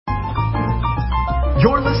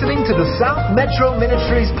You're listening to the South Metro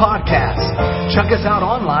Ministries podcast. Check us out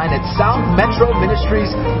online at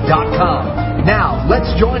southmetroministries.com. Now, let's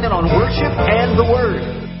join in on worship and the Word.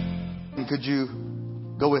 Could you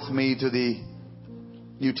go with me to the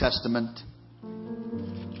New Testament?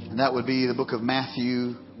 And that would be the book of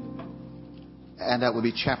Matthew. And that would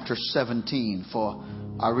be chapter 17 for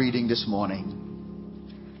our reading this morning.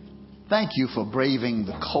 Thank you for braving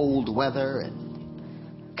the cold weather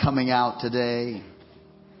and coming out today.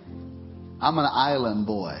 I'm an island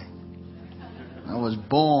boy. I was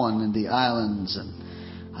born in the islands, and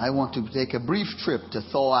I want to take a brief trip to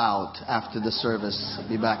thaw out after the service. I'll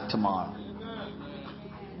be back tomorrow.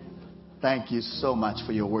 Thank you so much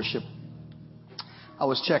for your worship. I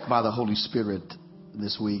was checked by the Holy Spirit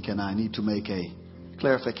this week, and I need to make a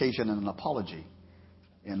clarification and an apology.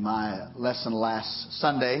 In my lesson last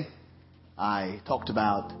Sunday, I talked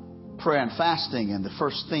about prayer and fasting and the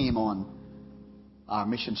first theme on our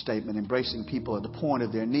mission statement, embracing people at the point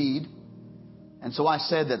of their need. And so I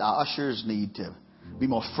said that our ushers need to be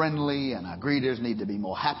more friendly and our greeters need to be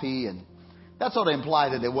more happy. And that sort of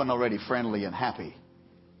implied that they weren't already friendly and happy.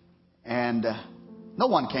 And no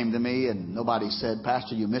one came to me and nobody said,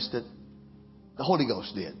 "Pastor, you missed it." The Holy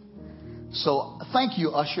Ghost did. So thank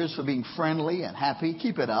you, ushers, for being friendly and happy.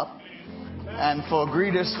 Keep it up. And for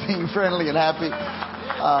greeters being friendly and happy.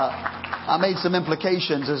 I made some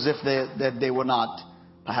implications as if they were not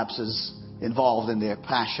perhaps as involved in their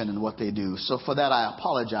passion and what they do. So for that, I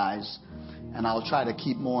apologize. And I'll try to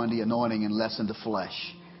keep more in the anointing and less in the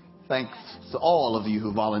flesh. Thanks to all of you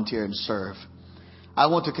who volunteer and serve. I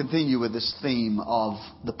want to continue with this theme of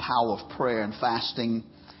the power of prayer and fasting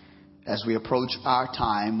as we approach our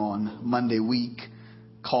time on Monday week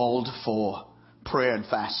called for prayer and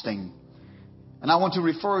fasting. And I want to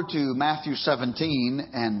refer to Matthew 17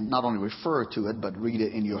 and not only refer to it, but read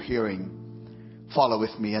it in your hearing. Follow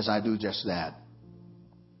with me as I do just that.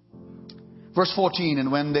 Verse 14,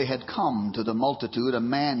 and when they had come to the multitude, a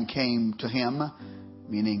man came to him,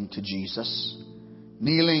 meaning to Jesus,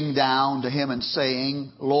 kneeling down to him and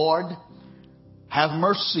saying, "Lord, have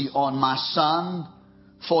mercy on my son,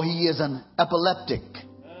 for he is an epileptic."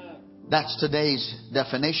 That's today's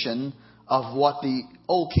definition of what the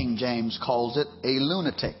Old King James calls it, a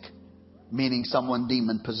lunatic, meaning someone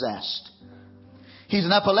demon-possessed. He's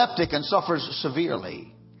an epileptic and suffers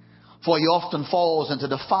severely, for he often falls into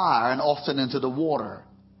the fire and often into the water.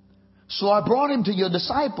 So I brought him to your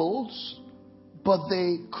disciples, but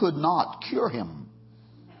they could not cure him.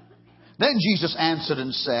 Then Jesus answered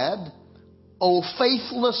and said, "O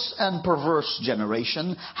faithless and perverse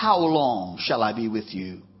generation, how long shall I be with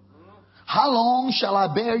you? How long shall I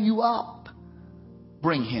bear you up?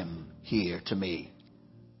 Bring him here to me."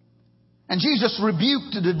 And Jesus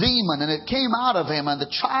rebuked the demon, and it came out of him, and the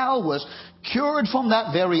child was cured from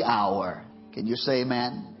that very hour. Can you say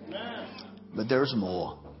amen? Amen. But there's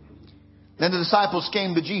more. Then the disciples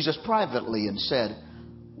came to Jesus privately and said,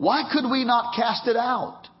 "Why could we not cast it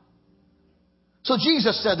out?" So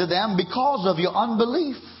Jesus said to them, "Because of your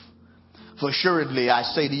unbelief. For assuredly, I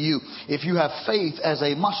say to you, if you have faith as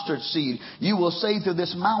a mustard seed, you will say to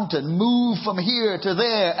this mountain, 'Move from here to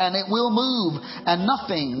there,' and it will move, and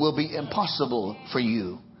nothing will be impossible for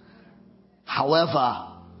you. However,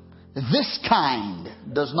 this kind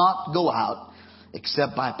does not go out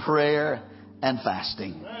except by prayer and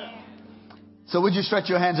fasting." So would you stretch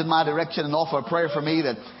your hands in my direction and offer a prayer for me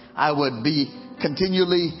that I would be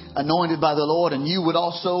continually anointed by the Lord, and you would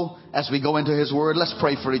also as we go into His Word. Let's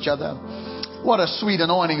pray for each other. What a sweet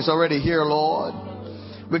anointing is already here, Lord.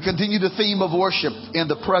 We continue the theme of worship in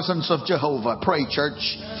the presence of Jehovah. Pray,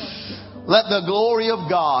 church. Let the glory of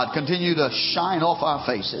God continue to shine off our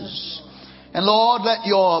faces. And Lord, let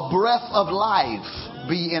your breath of life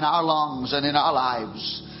be in our lungs and in our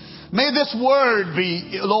lives. May this word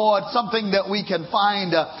be, Lord, something that we can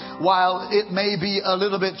find while it may be a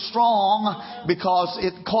little bit strong because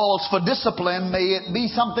it calls for discipline. May it be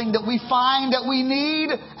something that we find that we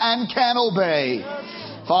need and can obey.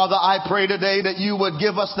 Father, I pray today that you would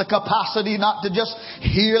give us the capacity not to just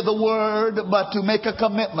hear the word, but to make a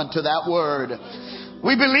commitment to that word.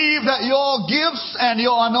 We believe that your gifts and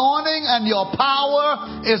your anointing and your power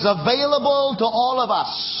is available to all of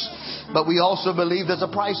us. But we also believe there's a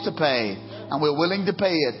price to pay, and we're willing to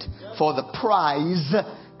pay it for the prize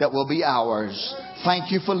that will be ours.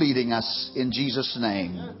 Thank you for leading us in Jesus'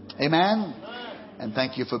 name. Amen. And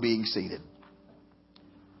thank you for being seated.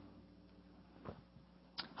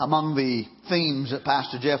 Among the themes that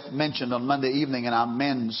Pastor Jeff mentioned on Monday evening in our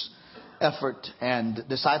men's effort and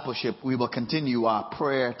discipleship, we will continue our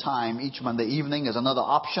prayer time each Monday evening as another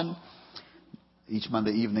option. each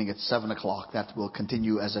Monday evening at 7 o'clock. That will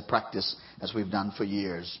continue as a practice as we've done for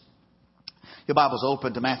years. Your Bible's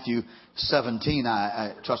open to Matthew 17.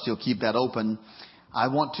 I trust you'll keep that open. I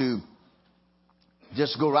want to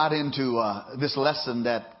just go right into this lesson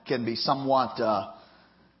that can be somewhat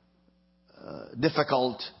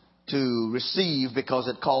difficult to receive because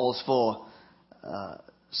it calls for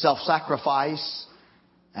self-sacrifice.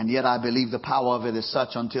 And yet I believe the power of it is such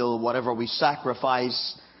until whatever we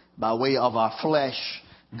sacrifice by way of our flesh,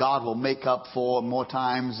 God will make up for more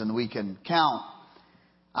times than we can count.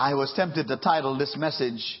 I was tempted to title this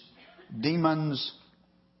message, Demons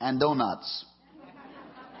and Donuts.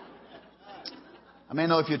 I may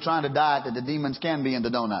know if you're trying to diet that the demons can be in the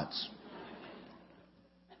donuts.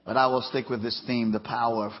 But I will stick with this theme, the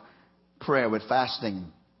power of prayer with fasting.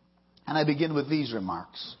 And I begin with these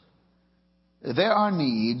remarks. There are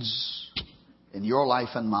needs in your life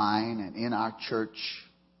and mine and in our church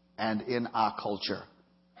and in our culture,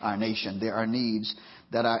 our nation. There are needs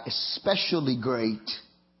that are especially great.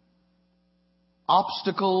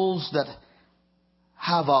 Obstacles that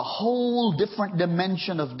have a whole different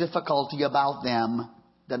dimension of difficulty about them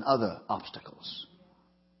than other obstacles.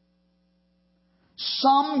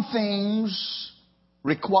 Some things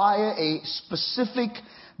require a specific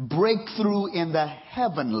breakthrough in the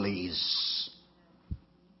heavenlies.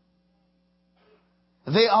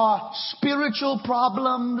 They are spiritual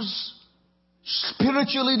problems,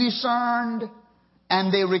 spiritually discerned,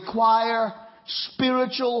 and they require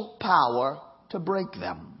spiritual power to break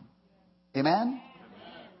them. Amen?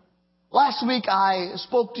 Last week I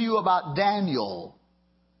spoke to you about Daniel.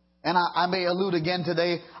 And I may allude again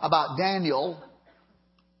today about Daniel.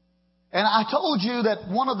 And I told you that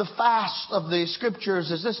one of the fasts of the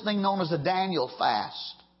scriptures is this thing known as the Daniel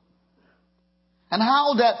fast. And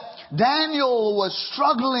how that Daniel was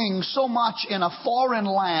struggling so much in a foreign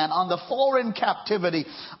land, under foreign captivity,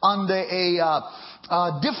 under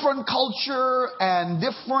a different culture and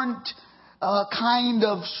different kind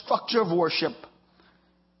of structure of worship.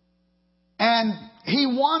 And he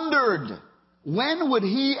wondered, when would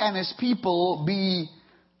he and his people be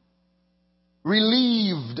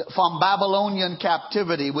relieved from Babylonian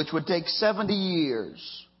captivity, which would take 70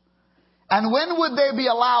 years? And when would they be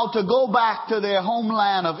allowed to go back to their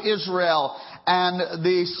homeland of Israel and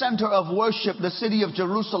the center of worship, the city of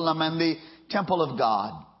Jerusalem and the temple of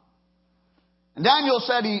God? And Daniel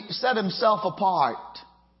said he set himself apart,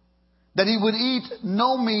 that he would eat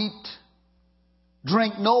no meat,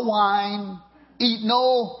 drink no wine, eat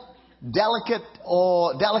no delicate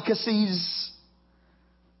or delicacies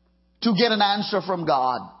to get an answer from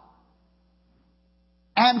God.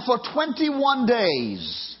 And for 21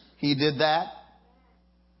 days he did that.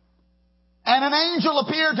 And an angel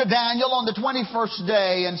appeared to Daniel on the 21st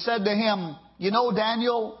day and said to him, you know,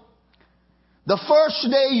 Daniel, the first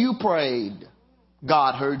day you prayed,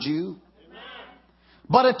 God heard you.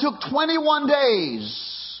 But it took 21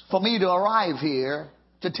 days for me to arrive here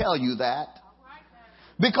to tell you that.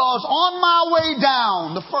 Because on my way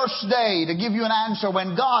down the first day to give you an answer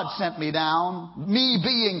when God sent me down, me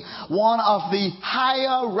being one of the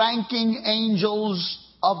higher ranking angels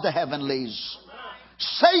of the heavenlies,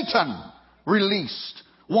 Satan released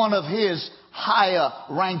one of his higher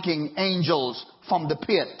ranking angels from the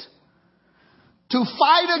pit to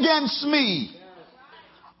fight against me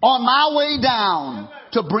on my way down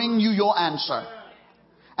to bring you your answer.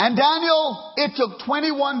 And Daniel, it took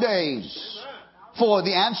 21 days for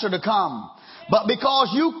the answer to come. But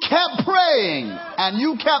because you kept praying and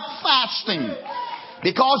you kept fasting,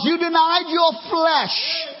 because you denied your flesh,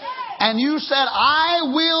 and you said, I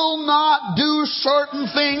will not do certain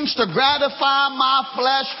things to gratify my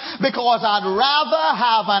flesh because I'd rather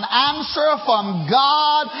have an answer from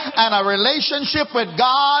God and a relationship with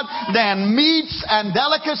God than meats and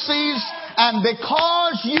delicacies. And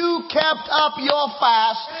because you kept up your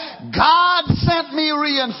fast, God sent me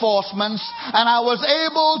reinforcements, and I was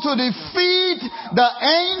able to defeat the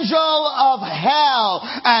angel of hell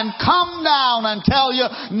and come down and tell you,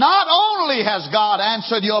 not only has God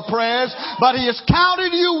answered your prayers, but He has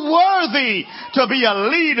counted you worthy to be a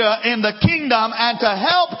leader in the kingdom and to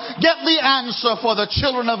help get the answer for the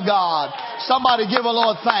children of God. Somebody give a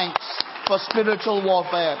Lord thanks for spiritual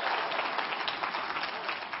warfare.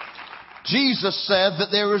 Jesus said that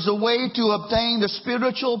there is a way to obtain the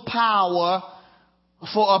spiritual power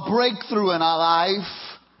for a breakthrough in our life.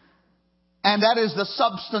 And that is the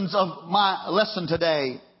substance of my lesson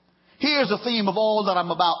today. Here's the theme of all that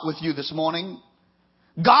I'm about with you this morning.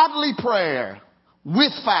 Godly prayer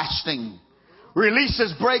with fasting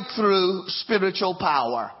releases breakthrough spiritual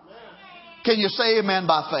power. Can you say amen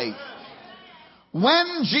by faith?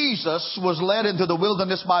 when Jesus was led into the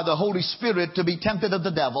wilderness by the Holy Spirit to be tempted of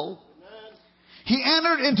the devil, he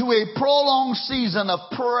entered into a prolonged season of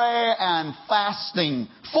prayer and fasting.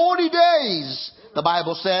 40 days, the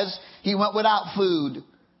Bible says, he went without food.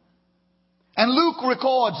 And Luke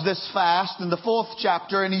records this fast in the 4th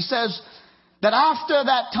chapter, and he says that after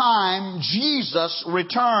that time, Jesus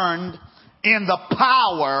returned in the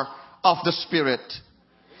power of the Spirit.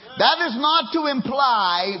 That is not to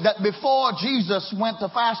imply that before Jesus went to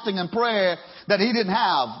fasting and prayer that he didn't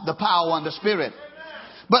have the power and the Spirit.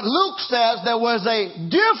 But Luke says there was a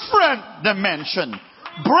different dimension,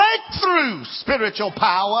 breakthrough spiritual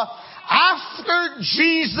power after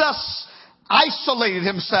Jesus isolated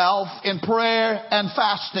himself in prayer and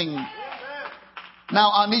fasting.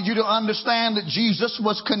 Now I need you to understand that Jesus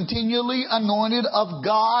was continually anointed of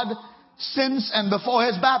God since and before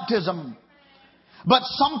his baptism. But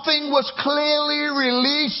something was clearly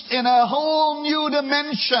released in a whole new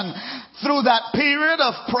dimension through that period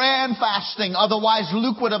of prayer and fasting. Otherwise,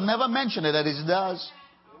 Luke would have never mentioned it as he does.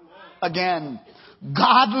 Again,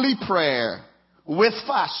 godly prayer with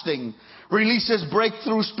fasting releases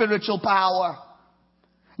breakthrough spiritual power.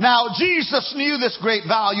 Now, Jesus knew this great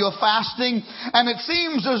value of fasting, and it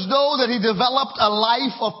seems as though that he developed a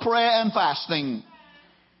life of prayer and fasting.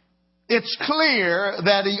 It's clear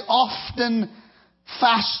that he often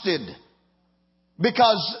fasted,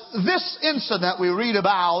 because this incident we read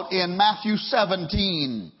about in Matthew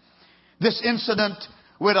 17, this incident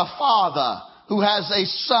with a father who has a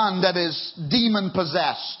son that is demon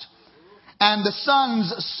possessed, and the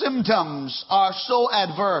son's symptoms are so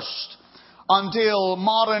adverse until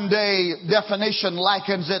modern day definition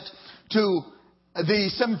likens it to the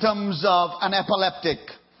symptoms of an epileptic.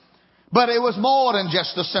 But it was more than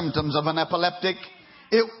just the symptoms of an epileptic.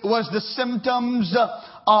 It was the symptoms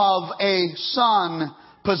of a son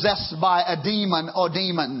possessed by a demon or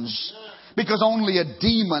demons. Because only a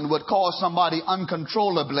demon would cause somebody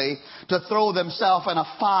uncontrollably to throw themselves in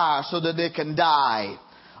a fire so that they can die.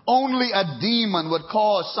 Only a demon would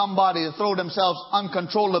cause somebody to throw themselves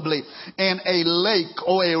uncontrollably in a lake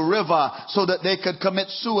or a river so that they could commit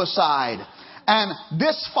suicide. And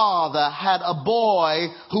this father had a boy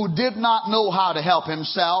who did not know how to help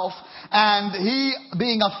himself. And he,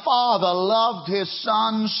 being a father, loved his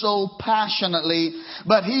son so passionately,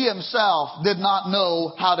 but he himself did not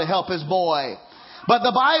know how to help his boy. But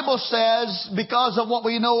the Bible says, because of what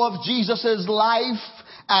we know of Jesus' life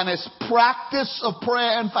and his practice of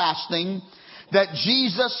prayer and fasting, that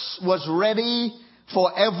Jesus was ready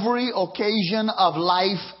for every occasion of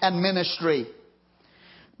life and ministry.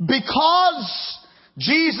 Because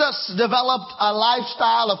Jesus developed a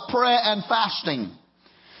lifestyle of prayer and fasting,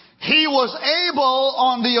 he was able,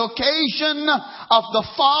 on the occasion of the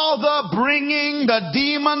father bringing the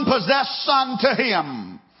demon-possessed son to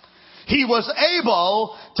him, he was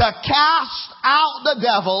able to cast out the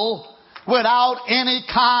devil without any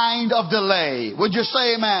kind of delay. Would you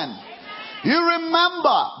say amen? You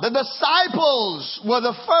remember the disciples were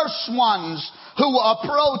the first ones who were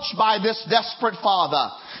approached by this desperate father.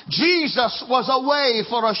 Jesus was away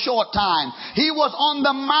for a short time. He was on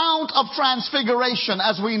the Mount of Transfiguration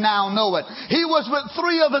as we now know it. He was with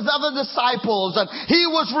 3 of his other disciples, and he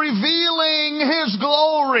was revealing his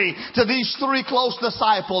glory to these 3 close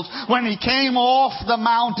disciples. When he came off the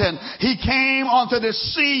mountain, he came onto the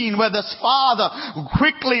scene where this father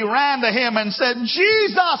quickly ran to him and said,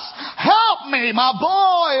 "Jesus, help me. My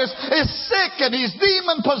boy is sick and he's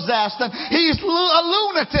demon possessed and he's a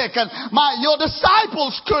lunatic, and your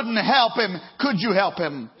disciples couldn't help him. Could you help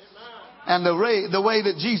him?" And the way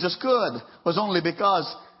that Jesus could was only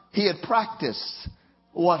because he had practiced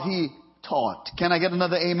what he taught. Can I get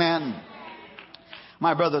another amen?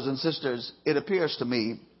 My brothers and sisters, it appears to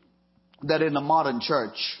me that in the modern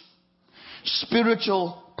church,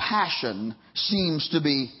 spiritual passion seems to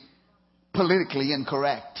be politically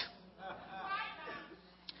incorrect.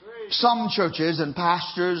 Some churches and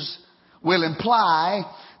pastors will imply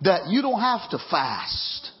that you don't have to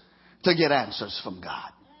fast to get answers from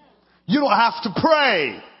God. You don't have to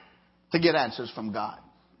pray to get answers from God.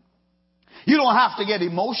 You don't have to get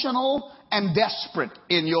emotional and desperate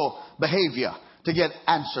in your behavior to get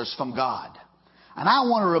answers from God. And I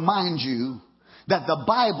want to remind you that the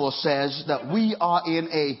Bible says that we are in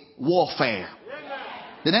a warfare.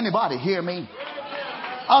 Did anybody hear me?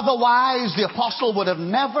 Otherwise, the apostle would have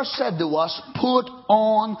never said to us, put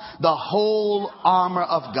on the whole armor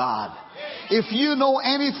of God. If you know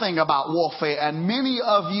anything about warfare, and many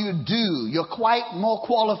of you do, you're quite more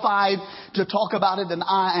qualified to talk about it than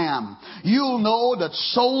I am. You'll know that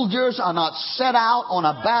soldiers are not set out on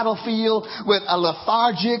a battlefield with a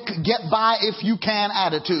lethargic, get by if you can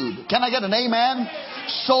attitude. Can I get an amen?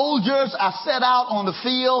 Soldiers are set out on the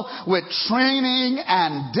field with training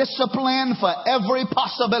and discipline for every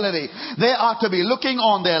possibility. They are to be looking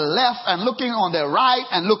on their left and looking on their right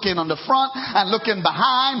and looking on the front and looking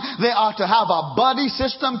behind. They are to have a buddy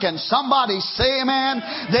system. Can somebody say amen?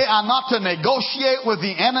 They are not to negotiate with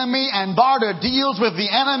the enemy and barter deals with the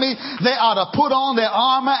enemy. They are to put on their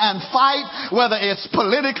armor and fight, whether it's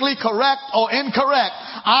politically correct or incorrect.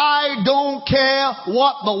 I don't care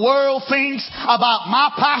what the world thinks about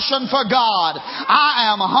my passion for God.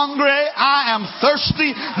 I am hungry. I am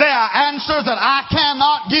thirsty. There are answers that I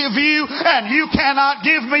cannot give you and you cannot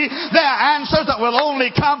give me. There are answers that will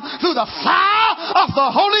only come through the fire of the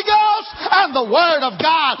Holy Ghost and the Word of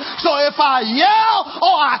God. So if I yell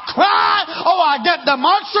or I cry or I get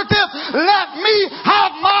demonstrative, let me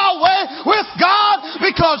have my way with God,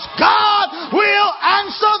 because God will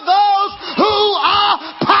answer those who are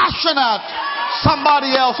passionate.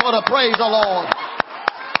 Somebody else ought to praise the Lord.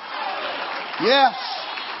 Yes.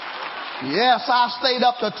 Yes, I stayed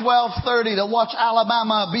up to 12:30 to watch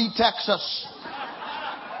Alabama beat Texas.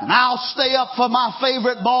 And I'll stay up for my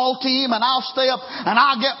favorite ball team, and I'll stay up and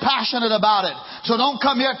I'll get passionate about it. So don't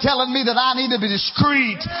come here telling me that I need to be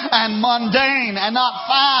discreet and mundane and not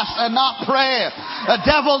fast and not pray. The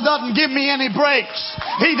devil doesn't give me any breaks.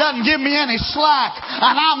 He doesn't give me any slack.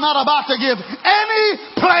 And I'm not about to give any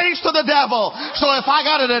place to the devil. So if I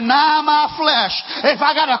got to deny my flesh, if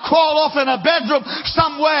I got to crawl off in a bedroom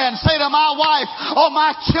somewhere and say to my wife or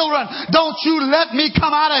my children, don't you let me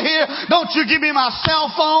come out of here. Don't you give me my cell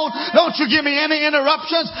phone. Don't you give me any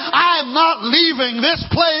interruptions. I am not leaving this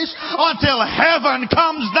place until heaven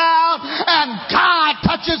comes down and God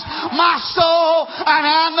touches my soul and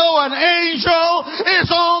I know an angel is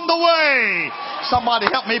on the way. Somebody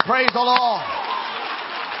help me praise the Lord.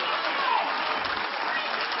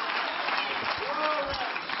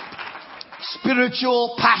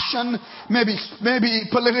 Spiritual passion may be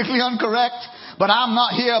politically incorrect, but I'm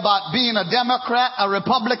not here about being a Democrat, a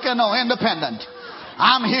Republican, or independent.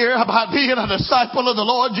 I'm here about being a disciple of the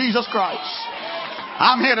Lord Jesus Christ.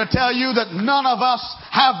 I'm here to tell you that none of us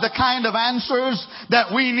have the kind of answers that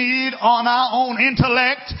we need on our own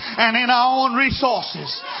intellect and in our own resources.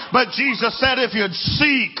 But Jesus said, if you'd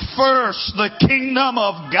seek first the kingdom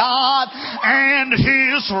of God and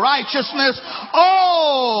His righteousness,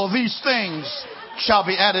 all these things shall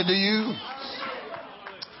be added to you.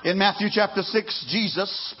 In Matthew chapter 6,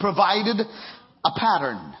 Jesus provided a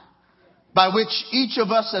pattern by which each of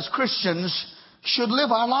us as Christians should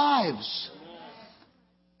live our lives.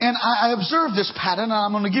 And I observed this pattern, and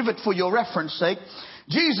I'm going to give it for your reference sake.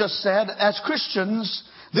 Jesus said, as Christians,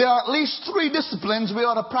 there are at least 3 disciplines we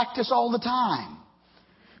ought to practice all the time.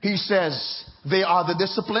 He says, they are the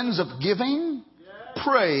disciplines of giving,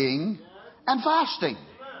 praying, and fasting.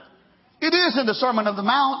 It is in the Sermon on the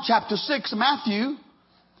Mount, chapter 6, Matthew.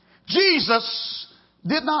 Jesus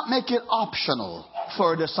did not make it optional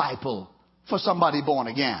for a disciple, for somebody born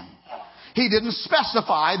again. He didn't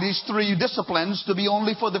specify these 3 disciplines to be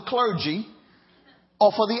only for the clergy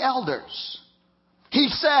or for the elders. He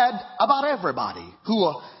said about everybody who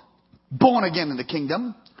are born again in the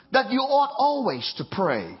kingdom that you ought always to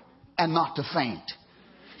pray and not to faint.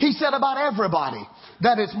 He said about everybody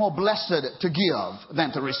that it's more blessed to give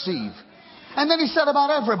than to receive. And then he said about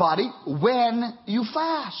everybody when you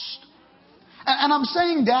fast. And I'm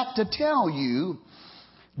saying that to tell you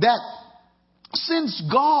that since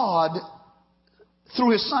God,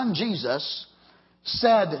 through His Son Jesus,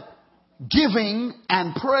 said giving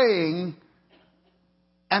and praying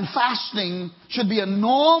and fasting should be a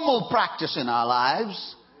normal practice in our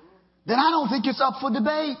lives, then I don't think it's up for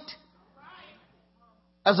debate.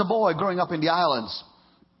 As a boy growing up in the islands,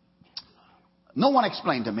 no one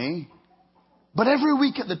explained to me, but every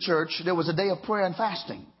week at the church there was a day of prayer and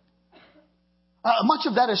fasting. Much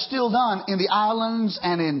of that is still done in the islands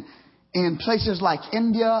and in places like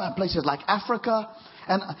India and places like Africa.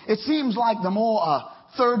 And it seems like the more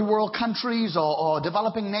third world countries or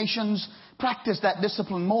developing nations practice that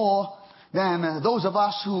discipline more than those of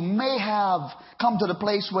us who may have come to the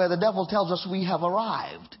place where the devil tells us we have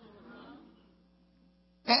arrived.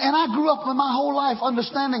 And I grew up in my whole life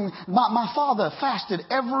understanding my father fasted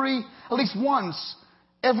at least once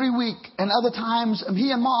every week, and other times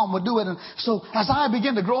he and mom would do it. And so as I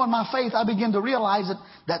began to grow in my faith, I began to realize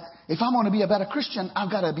that if I'm going to be a better Christian,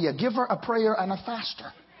 I've got to be a giver, a prayer, and a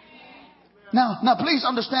faster. Now, please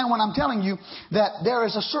understand when I'm telling you that there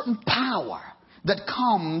is a certain power that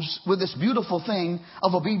comes with this beautiful thing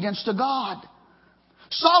of obedience to God.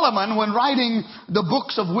 Solomon, when writing the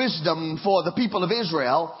books of wisdom for the people of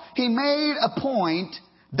Israel, he made a point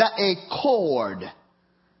that a cord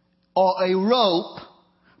or a rope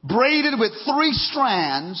braided with 3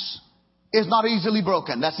 strands is not easily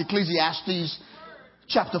broken. That's Ecclesiastes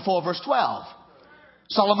chapter 4, verse 12.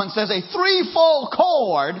 Solomon says a 3-fold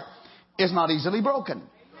cord is not easily broken.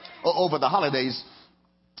 Over the holidays,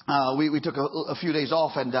 we took a few days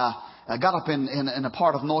off and got up in a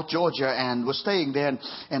part of North Georgia and was staying there.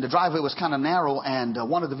 And the driveway was kind of narrow, and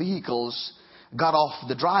one of the vehicles got off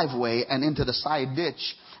the driveway and into the side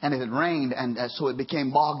ditch. And it had rained, and so it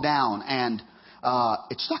became bogged down, and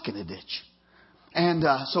it stuck in the ditch. And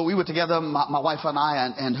so we were together, my wife and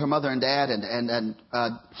I, and her mother and dad, and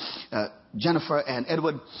Jennifer and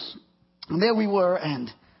Edward. And there we were, and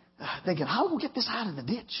thinking, how do we get this out of the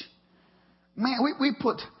ditch? Man,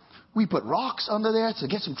 we put rocks under there to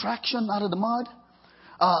get some traction out of the mud.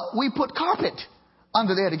 We put carpet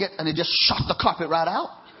under there and it just shot the carpet right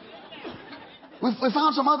out. We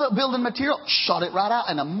found some other building material, shot it right out.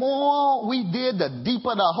 And the more we did, the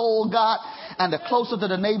deeper the hole got, and the closer to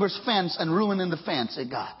the neighbor's fence and ruining the fence it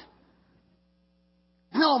got.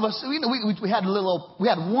 And all of us, we had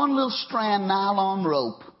one little strand nylon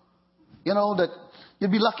rope, that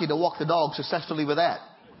you'd be lucky to walk the dog successfully with that.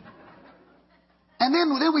 And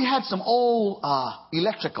then we had some old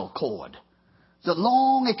electrical cord. The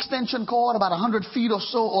long extension cord, about 100 feet or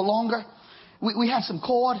so or longer. We had some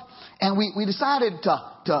cord, and we decided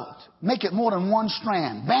to make it more than one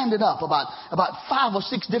strand, band it up about 5 or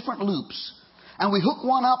 6 different loops. And we hooked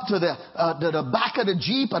one up to the back of the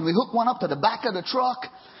Jeep, and we hooked one up to the back of the truck.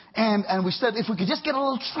 And we said, if we could just get a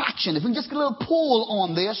little traction, if we could just get a little pull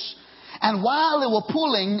on this. And while they were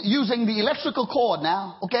pulling, using the electrical cord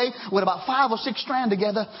now, with about 5 or 6 strands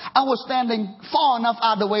together, I was standing far enough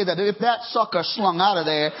out of the way that if that sucker slung out of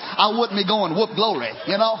there, I wouldn't be going whoop glory,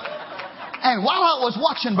 And while I was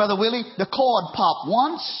watching, Brother Willie, the cord popped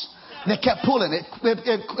once. They kept pulling it.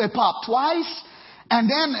 It popped twice. And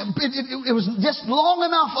then it was just long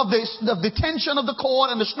enough of the tension of the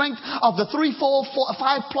cord and the strength of the 3, 4,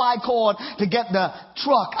 5-ply cord to get the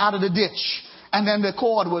truck out of the ditch. And then the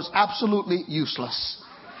cord was absolutely useless.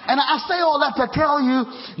 And I say all that to tell you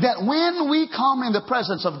that when we come in the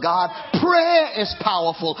presence of God, prayer is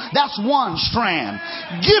powerful. That's one strand.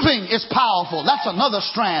 Giving is powerful. That's another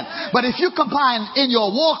strand. But if you combine in your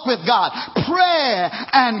walk with God, prayer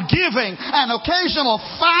and giving and occasional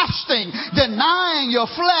fasting, denying your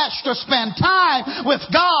flesh to spend time with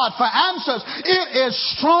God for answers, it is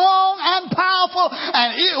strong and powerful,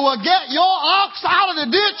 and it will get your ox out of the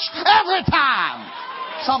ditch every time.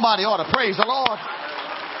 Somebody ought to praise the Lord.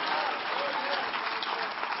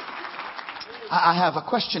 I have a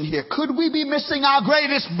question here. Could we be missing our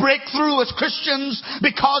greatest breakthrough as Christians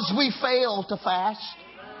because we fail to fast?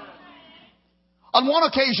 On one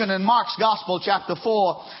occasion in Mark's Gospel, chapter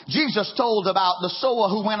 4, Jesus told about the sower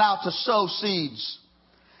who went out to sow seeds.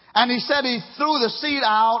 And he said he threw the seed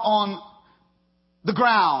out on the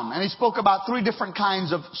ground. And he spoke about 3 different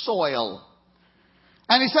kinds of soil.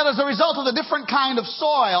 And he said as a result of the different kind of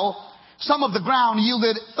soil, some of the ground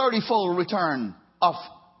yielded 30-fold return of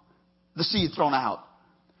the seed thrown out.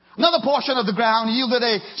 Another portion of the ground yielded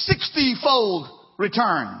a 60-fold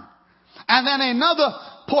return. And then another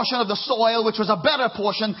portion of the soil, which was a better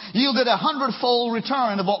portion, yielded a 100-fold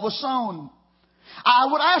return of what was sown.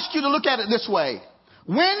 I would ask you to look at it this way.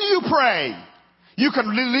 When you pray, you can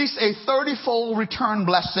release a 30-fold return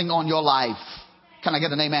blessing on your life. Can I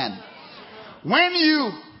get an amen? When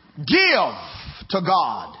you give to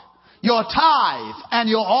God your tithe and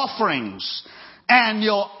your offerings and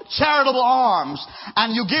your charitable alms,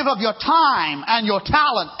 and you give of your time and your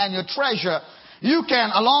talent and your treasure, you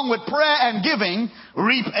can, along with prayer and giving,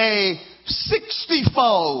 reap a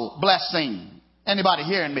 60-fold blessing. Anybody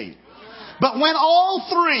hearing me? But when all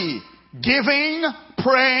 3, giving,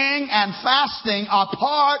 praying, and fasting, are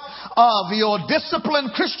part of your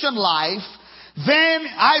disciplined Christian life, then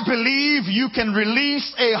I believe you can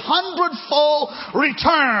release a 100-fold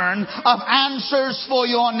return of answers for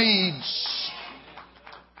your needs.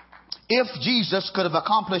 If Jesus could have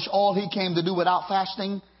accomplished all he came to do without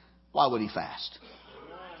fasting, why would he fast?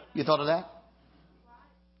 You thought of that?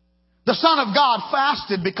 The Son of God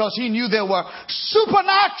fasted because he knew there were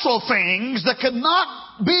supernatural things that could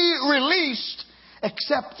not be released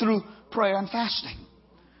except through prayer and fasting.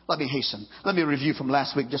 Let me hasten. Let me review from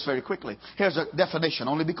last week just very quickly. Here's a definition,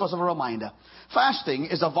 only because of a reminder. Fasting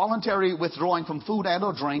is a voluntary withdrawing from food and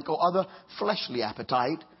or drink or other fleshly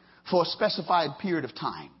appetite for a specified period of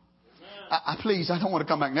time. Please, I don't want to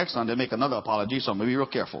come back next Sunday and make another apology, so I'm going to be real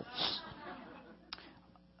careful.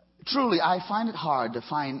 Truly, I find it hard to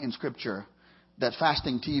find in Scripture that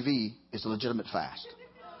fasting TV is a legitimate fast.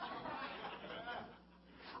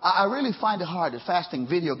 I really find it hard that fasting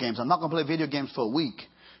video games. I'm not going to play video games for a week.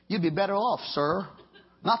 You'd be better off, sir,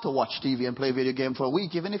 not to watch TV and play video game for a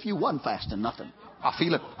week, even if you wasn't fasting nothing. I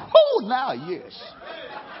feel it. Oh, now, yes.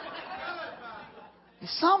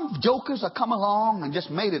 Some jokers have come along and just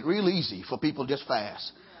made it real easy for people to just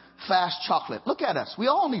fast. Fast chocolate. Look at us. We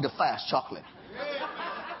all need a fast chocolate.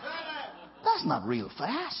 That's not real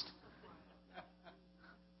fast.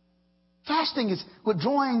 Fasting is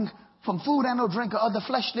withdrawing from food and or drink or other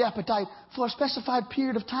fleshly appetite for a specified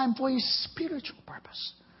period of time for a spiritual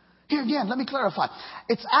purpose. Here again, let me clarify.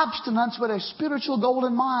 It's abstinence with a spiritual goal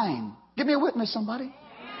in mind. Give me a witness, somebody.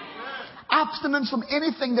 Abstinence from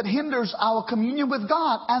anything that hinders our communion with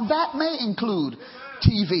God. And that may include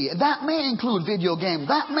TV. That may include video games.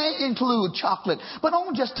 That may include chocolate. But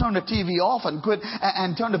don't just turn the TV off and quit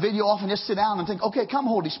and turn the video off and just sit down and think, okay, come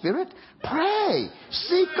Holy Spirit. Pray.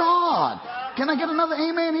 Seek God. Can I get another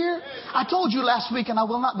amen here? I told you last week, and I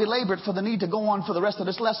will not belabor it for the need to go on for the rest of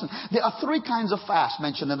this lesson. There are three kinds of fast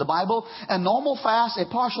mentioned in the Bible. A normal fast, a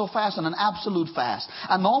partial fast, and an absolute fast.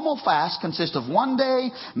 A normal fast consists of 1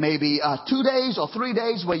 day, maybe 2 days or 3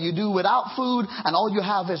 days where you do without food and all you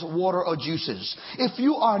have is water or juices. If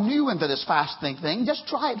you are new into this fasting thing, just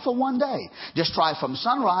try it for 1 day. Just try from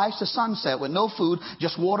sunrise to sunset with no food,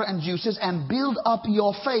 just water and juices, and build up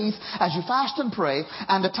your faith as you fast and pray.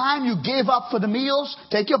 And the time you give up for the meals,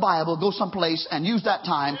 take your Bible, go someplace and use that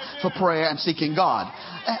time for prayer and seeking God.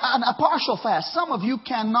 And a partial fast. Some of you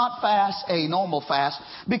cannot fast a normal fast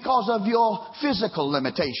because of your physical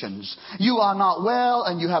limitations. You are not well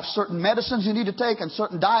and you have certain medicines you need to take and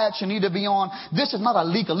certain diets you need to be on. This is not a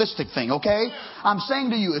legalistic thing, okay? I'm saying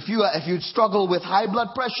to you, if you struggle with high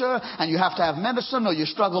blood pressure and you have to have medicine, or you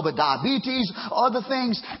struggle with diabetes or other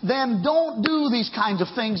things, then don't do these kinds of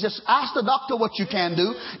things. Just ask the doctor what you can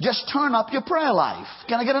do. Just turn up your prayer life.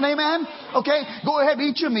 Can I get an amen? Okay, go ahead,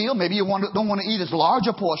 eat your meal. Maybe you don't want to eat as large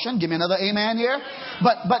a portion. Give me another amen here.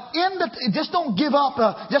 But just don't give up.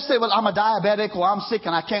 Just say, well, I'm a diabetic or I'm sick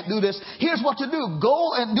and I can't do this. Here's what to do.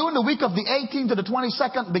 Go and during the week of the 18th to the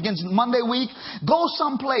 22nd, begins Monday week. Go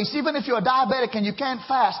someplace, even if you're a diabetic and you can't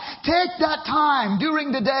fast. Take that time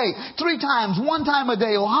during the day, 3 times, 1 time a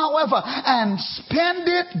day, or however, and spend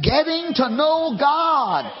it getting to know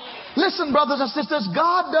God. Listen, brothers and sisters,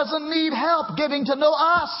 God doesn't need help getting to know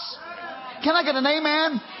us. Can I get an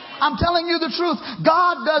amen? I'm telling you the truth.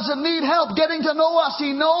 God doesn't need help getting to know us.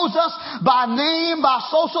 He knows us by name, by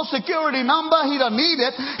social security number. He doesn't need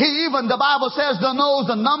it. He even, the Bible says, knows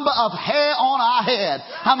the number of hair on our head.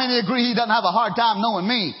 How many agree He doesn't have a hard time knowing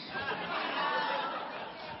me?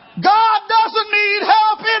 God doesn't need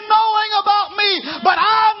help in knowing about me, but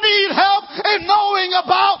I need help in knowing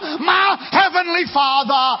about my Heavenly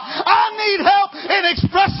Father. I need help in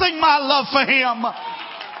expressing my love for Him.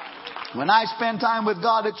 When I spend time with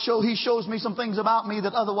God, He shows me some things about me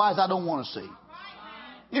that otherwise I don't want to see.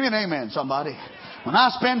 Give me an amen, somebody. When I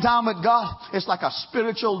spend time with God, it's like a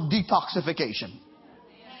spiritual detoxification.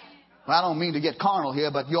 Well, I don't mean to get carnal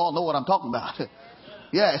here, but you all know what I'm talking about.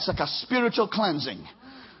 Yeah, it's like a spiritual cleansing.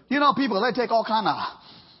 You know, people, they take all kind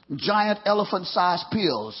of giant elephant-sized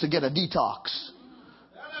pills to get a detox.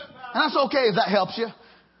 And that's okay if that helps you.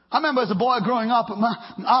 I remember as a boy growing up,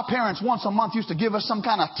 our parents once a month used to give us some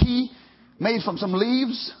kind of tea made from some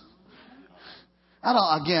leaves.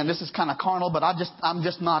 Again, this is kind of carnal, but I'm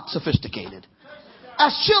just not sophisticated.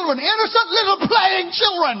 As children, innocent little playing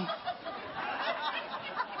children.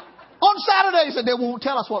 On Saturdays, and they won't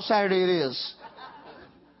tell us what Saturday it is.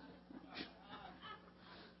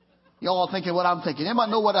 Y'all thinking what I'm thinking.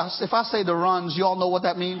 Anybody know if I say the runs, y'all know what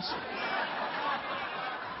that means?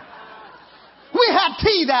 We had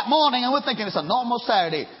tea that morning and we're thinking it's a normal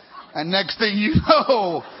Saturday. And next thing you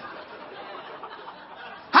know,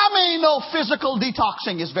 how many know physical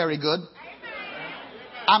detoxing is very good?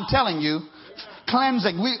 I'm telling you,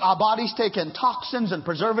 cleansing. Our bodies take in toxins and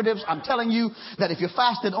preservatives. I'm telling you that if you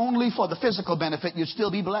fasted only for the physical benefit, you'd still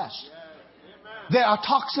be blessed. There are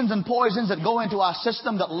toxins and poisons that go into our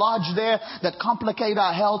system, that lodge there, that complicate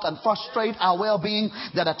our health and frustrate our well-being,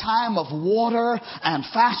 that a time of water and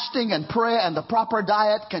fasting and prayer and the proper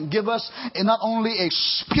diet can give us not only a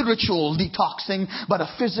spiritual detoxing, but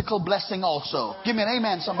a physical blessing also. Give me an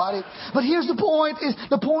amen, somebody. But here's the point.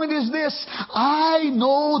 The point is this. I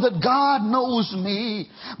know that God knows me,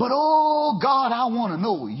 but oh God, I want to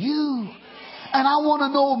know you. And I want to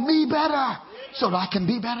know me better. so that I can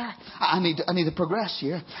be better. I need to progress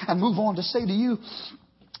here and move on to say to you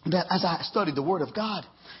that as I studied the Word of God,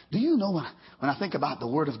 do you know when I think about the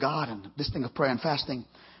Word of God and this thing of prayer and fasting,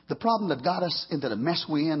 the problem that got us into the mess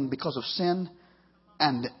we're in because of sin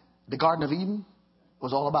and the Garden of Eden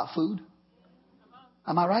was all about food?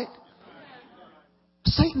 Am I right?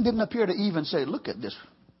 Satan didn't appear to Eve and say, look at this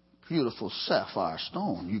beautiful sapphire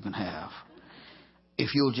stone you can have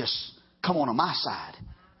if you'll just come on my side.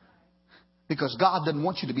 Because God didn't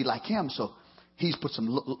want you to be like him, so he's put some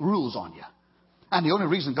rules on you. And the only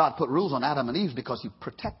reason God put rules on Adam and Eve is because he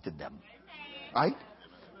protected them. Right?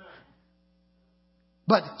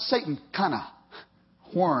 But Satan kind of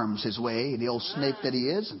worms his way, the old snake that he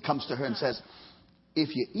is, and comes to her and says,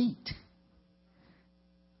 if you eat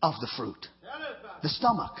of the fruit, the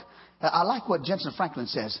stomach. I like what Jensen Franklin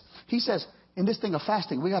says. He says, in this thing of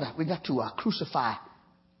fasting, we got to crucify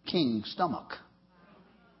King Stomach.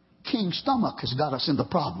 King Stomach has got us in the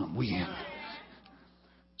problem we in.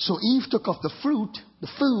 So Eve took off the fruit, the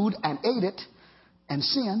food, and ate it and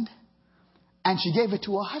sinned. And she gave it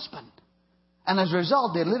to her husband. And as a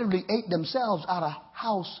result, they literally ate themselves out of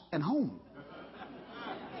house and home.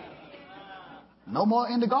 No more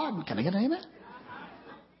in the garden. Can I get an amen?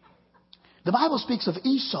 The Bible speaks of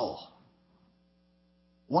Esau,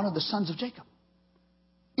 one of the sons of Jacob.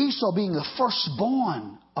 Esau being the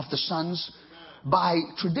firstborn of the sons by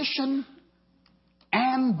tradition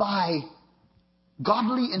and by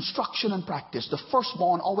godly instruction and practice. The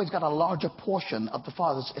firstborn always got a larger portion of the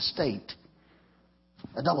father's estate,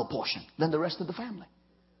 a double portion, than the rest of the family.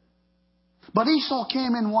 But Esau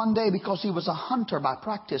came in one day because he was a hunter by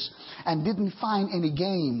practice and didn't find any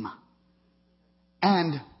game.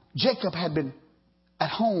 And Jacob had been at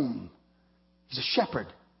home. He's a shepherd.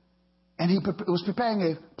 And he was preparing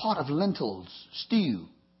a pot of lentils, stew.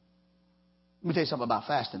 Let me tell you something about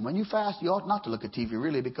fasting. When you fast, you ought not to look at TV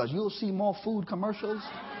really, because you'll see more food commercials.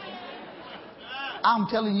 I'm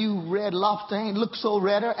telling you, Red Lobster ain't look so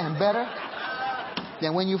redder and better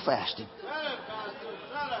than when you're fasting.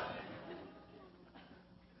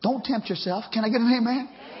 Don't tempt yourself. Can I get an amen?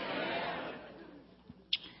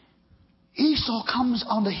 Esau comes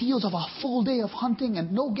on the heels of a full day of hunting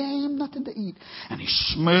and no game, nothing to eat. And he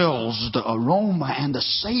smells the aroma and the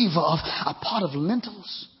savor of a pot of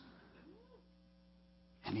lentils.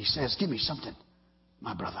 And he says, give me something,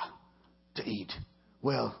 my brother, to eat.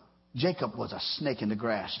 Well, Jacob was a snake in the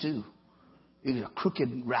grass too. He was a crooked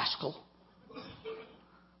rascal.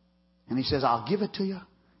 And he says, I'll give it to you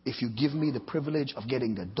if you give me the privilege of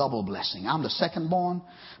getting the double blessing. I'm the second born,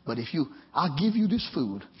 but I'll give you this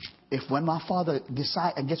food. If when my father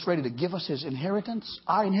gets ready to give us his inheritance,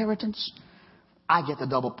 our inheritance, I get the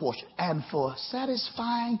double portion. And for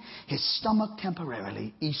satisfying his stomach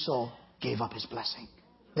temporarily, Esau gave up his blessing.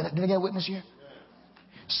 Did I get a witness here?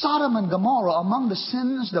 Sodom and Gomorrah, among the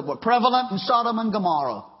sins that were prevalent in Sodom and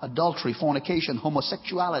Gomorrah, adultery, fornication,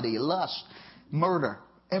 homosexuality, lust, murder,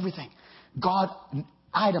 everything. God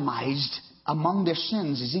itemized among their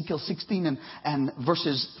sins, Ezekiel 16 and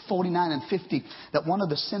verses 49 and 50, that one of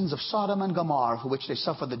the sins of Sodom and Gomorrah for which they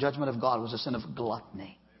suffered the judgment of God was the sin of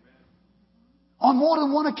gluttony. On more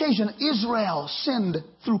than one occasion, Israel sinned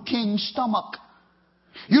through King Stomach.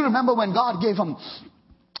 You remember when God gave them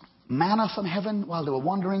manna from heaven while they were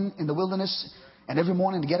wandering in the wilderness, and every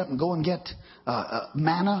morning to get up and go and get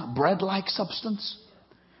manna, bread-like substance.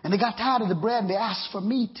 And they got tired of the bread and they asked for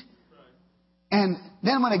meat. And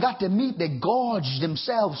then when they got the meat, they gorged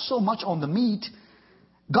themselves so much on the meat.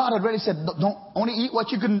 God had already said, don't only eat what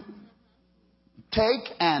you can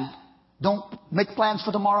take and don't make plans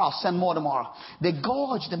for tomorrow. I'll send more tomorrow. They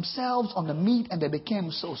gorged themselves on the meat and they became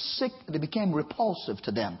so sick, they became repulsive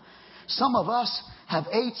to them. Some of us have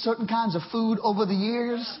ate certain kinds of food over the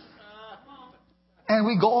years and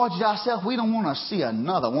we gorged ourselves. We don't want to see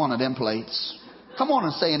another one of them plates. Come on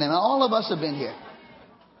and say amen. All of us have been here.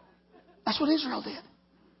 That's what Israel did.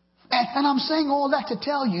 And I'm saying all that to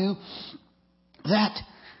tell you that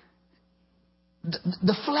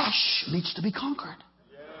the flesh needs to be conquered.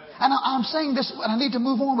 And I'm saying this, and I need to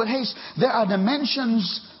move on with haste. There are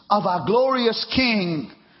dimensions of our glorious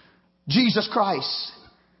King, Jesus Christ.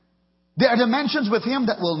 There are dimensions with Him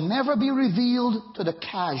that will never be revealed to the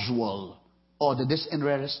casual or the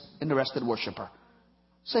disinterested worshiper.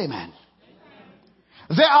 Say amen.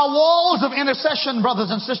 There are walls of intercession,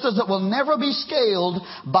 brothers and sisters, that will never be scaled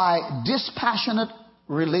by dispassionate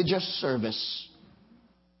religious service.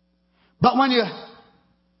 But when you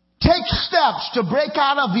take steps to break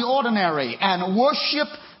out of the ordinary and worship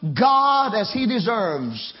God as He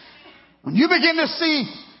deserves, when you begin to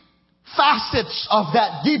see facets of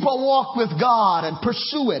that deeper walk with God and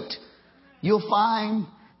pursue it, you'll find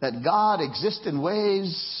that God exists in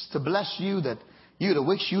ways to bless you that you'd have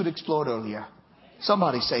wished you'd explored earlier.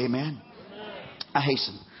 Somebody say amen. I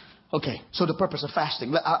hasten. Okay, so the purpose of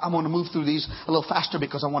fasting. I want to move through these a little faster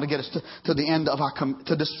because I want to get us to the end of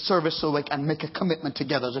to this service so we can make a commitment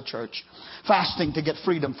together as a church. Fasting to get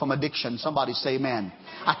freedom from addiction. Somebody say amen.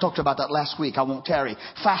 I talked about that last week. I won't tarry.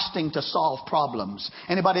 Fasting to solve problems.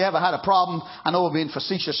 Anybody ever had a problem? I know we're being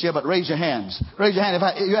facetious here, but raise your hands. Raise your hand.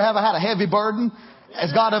 If you ever had a heavy burden?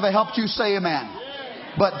 Has God ever helped you? Say amen.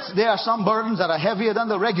 But there are some burdens that are heavier than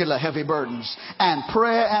the regular heavy burdens. And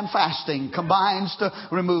prayer and fasting combines to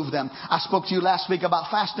remove them. I spoke to you last week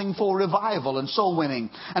about fasting for revival and soul winning.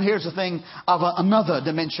 And here's the thing of another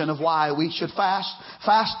dimension of why we should fast.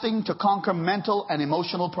 Fasting to conquer mental and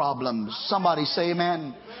emotional problems. Somebody say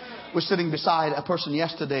amen. We're sitting beside a person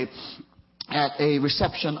yesterday at a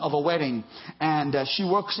reception of a wedding. And she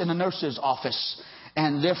works in a nurse's office.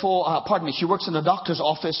 And therefore, she works in the doctor's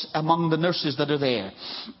office among the nurses that are there.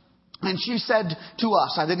 And she said to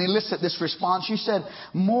us, I didn't elicit this response. She said,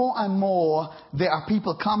 more and more there are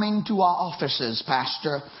people coming to our offices,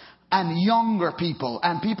 Pastor, and younger people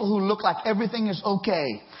and people who look like everything is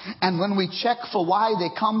okay. And when we check for why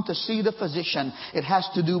they come to see the physician, it has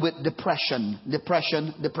to do with depression.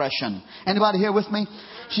 Anybody here with me?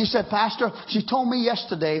 She said, Pastor, she told me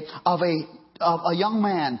yesterday of a young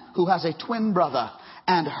man who has a twin brother.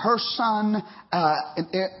 And her son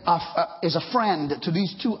is a friend to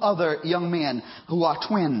these two other young men who are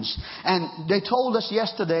twins. And they told us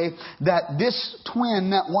yesterday that this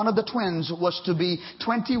twin, one of the twins, was to be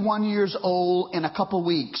 21 years old in a couple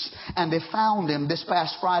weeks. And they found him this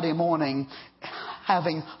past Friday morning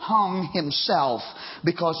having hung himself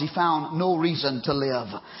because he found no reason to live.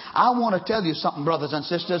 I want to tell you something, brothers and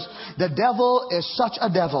sisters. The devil is such a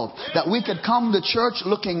devil that we could come to church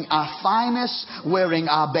looking our finest, wearing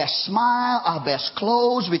our best smile, our best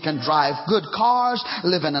clothes. We can drive good cars,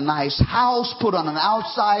 live in a nice house, put on an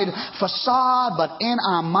outside facade. But in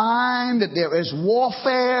our mind, there is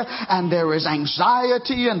warfare and there is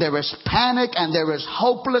anxiety and there is panic and there is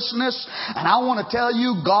hopelessness. And I want to tell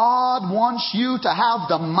you, God wants you to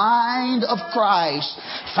have the mind of Christ.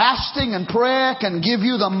 Fasting and prayer can give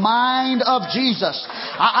you the mind of Jesus.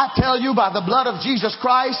 I tell you, by the blood of Jesus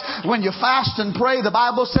Christ, when you fast and pray, the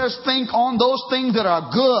Bible says, think on those things that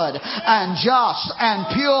are good and just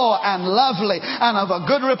and pure and lovely and of a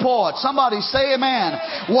good report. Somebody say amen.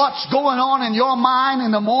 What's going on in your mind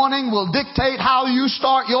in the morning will dictate how you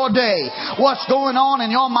start your day. What's going on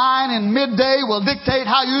in your mind in midday will dictate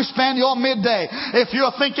how you spend your midday. If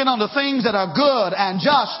you're thinking on the things that are good and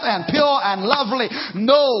just and pure and lovely,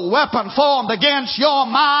 no weapon formed against your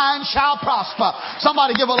mind shall prosper.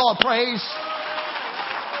 Somebody give the Lord praise.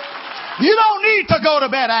 You don't need to go to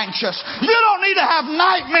bed anxious. You don't need to have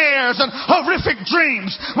nightmares and horrific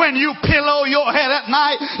dreams. When you pillow your head at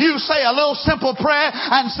night, you say a little simple prayer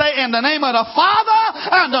and say, in the name of the Father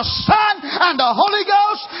and the Son and the Holy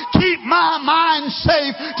Ghost, keep my mind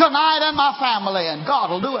safe tonight and my family. And God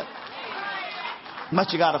will do it.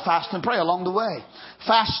 But you got to fast and pray along the way.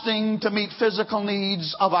 Fasting to meet physical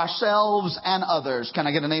needs of ourselves and others. Can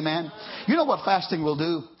I get an amen? You know what fasting will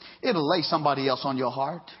do? It'll lay somebody else on your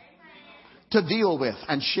heart to deal with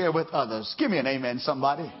and share with others. Give me an amen,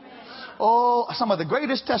 somebody. Oh, some of the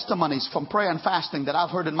greatest testimonies from prayer and fasting that I've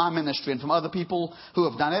heard in my ministry and from other people who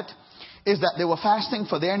have done it is that they were fasting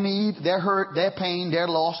for their need, their hurt, their pain, their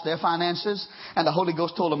loss, their finances. And the Holy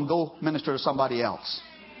Ghost told them, go minister to somebody else.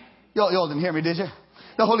 Y'all didn't hear me, did you?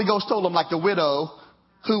 The Holy Ghost told them, like the widow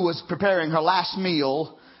who was preparing her last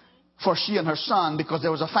meal for she and her son because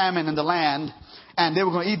there was a famine in the land and they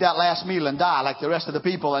were going to eat that last meal and die like the rest of the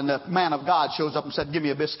people. And the man of God shows up and said, give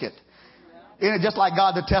me a biscuit. Isn't it just like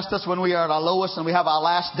God to test us when we are at our lowest and we have our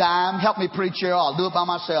last dime? Help me preach here. I'll do it by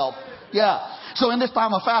myself. Yeah. So in this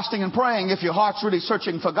time of fasting and praying, if your heart's really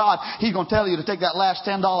searching for God, He's going to tell you to take that last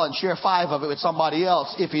 $10 and share 5 of it with somebody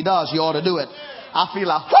else. If He does, you ought to do it. I feel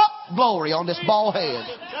like glory on this bald head.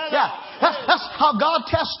 Yeah, that's how God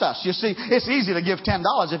tests us. You see, it's easy to give $10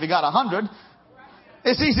 if you got 100.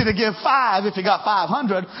 It's easy to give 5 if you got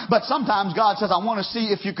 500. But sometimes God says, I want to see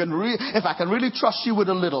if you can if I can really trust you with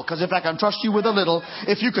a little. Because if I can trust you with a little,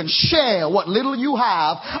 if you can share what little you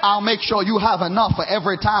have, I'll make sure you have enough for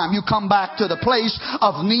every time you come back to the place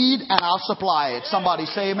of need and I'll supply it. Somebody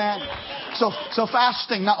say amen. So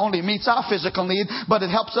fasting not only meets our physical need, but it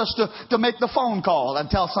helps us to make the phone call and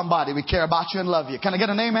tell somebody we care about you and love you. Can I get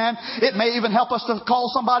an amen? It may even help us to call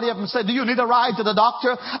somebody up and say, do you need a ride to the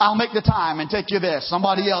doctor? I'll make the time and take you there.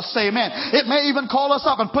 Somebody else say amen. It may even call us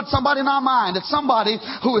up and put somebody in our mind. It's somebody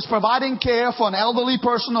who is providing care for an elderly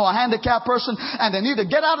person or a handicapped person, and they need to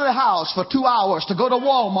get out of the house for 2 hours to go to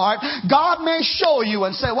Walmart. God may show you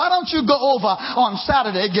and say, why don't you go over on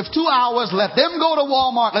Saturday, give 2 hours, let them go to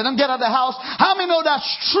Walmart, let them get out of the house. How many know that's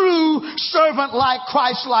true servant-like,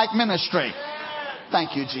 Christ-like ministry?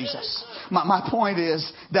 Thank you, Jesus. My point is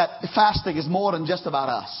that fasting is more than just about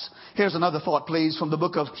us. Here's another thought, please, from the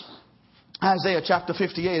book of Isaiah chapter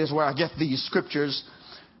 58 is where I get these scriptures.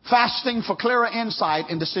 Fasting for clearer insight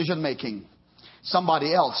in decision making.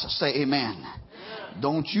 Somebody else say amen.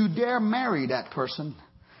 Don't you dare marry that person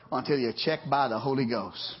until you're checked by the Holy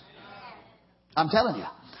Ghost. I'm telling you.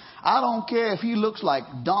 I don't care if he looks like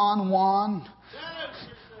Don Juan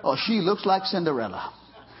or she looks like Cinderella.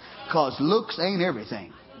 Because looks ain't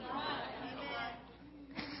everything.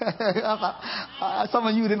 Some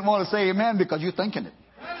of you didn't want to say amen because you're thinking it.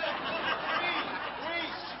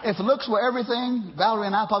 If looks were everything, Valerie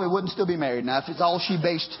and I probably wouldn't still be married now if it's all she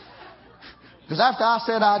based. Because after I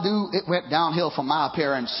said I do, it went downhill from my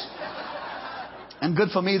appearance. And good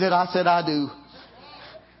for me that I said I do.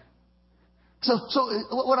 So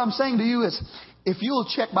what I'm saying to you is, if you'll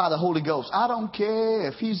check by the Holy Ghost, I don't care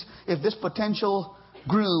if this potential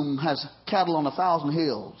groom has cattle on 1,000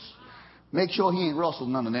 hills. Make sure he ain't rustled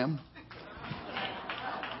none of them.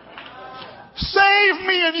 Save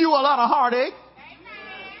me and you a lot of heartache.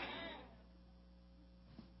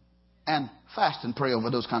 And fast and pray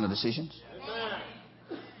over those kind of decisions.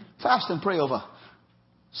 Fast and pray over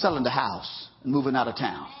selling the house and moving out of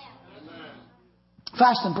town.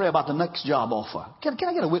 Fast and pray about the next job offer. Can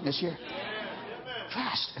I get a witness here?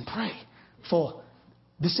 Fast and pray for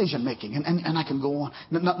decision making. And I can go on.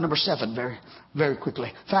 Number 7, very, very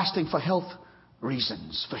quickly. Fasting for health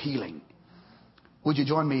reasons, for healing. Would you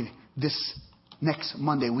join me this next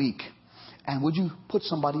Monday week? And would you put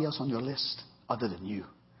somebody else on your list other than you?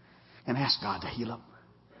 And ask God to heal them.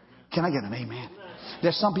 Can I get an amen?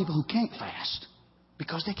 There's some people who can't fast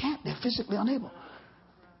because they can't. They're physically unable.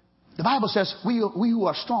 The Bible says we who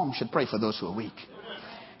are strong should pray for those who are weak.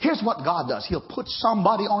 Here's what God does. He'll put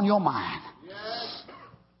somebody on your mind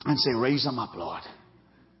and say, raise them up, Lord.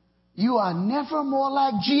 You are never more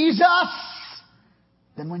like Jesus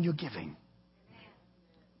than when you're giving.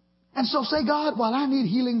 And so say, God, well, I need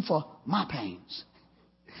healing for my pains.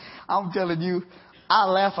 I'm telling you, I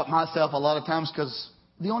laugh at myself a lot of times because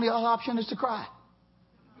the only other option is to cry.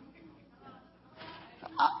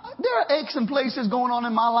 There are aches and places going on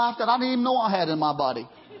in my life that I didn't even know I had in my body.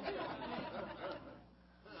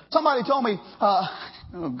 Somebody told me, oh,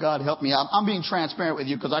 God help me. I'm being transparent with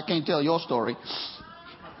you because I can't tell your story.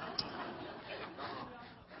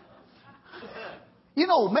 You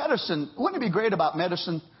know, medicine, wouldn't it be great about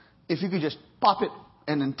medicine if you could just pop it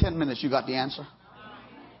and in 10 minutes you got the answer?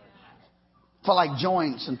 For like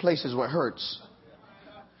joints and places where it hurts.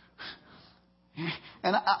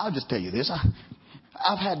 And I'll just tell you this.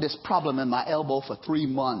 I've had this problem in my elbow for 3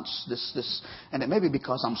 months. And it may be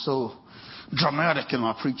because I'm so dramatic in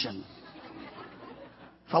my preaching.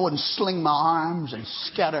 If I wouldn't sling my arms and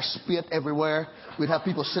scatter spit everywhere, we'd have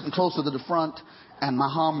people sitting closer to the front and my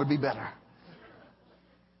harm would be better.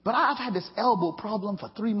 But I've had this elbow problem for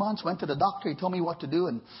 3 months. Went to the doctor. He told me what to do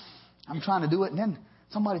and I'm trying to do it. And then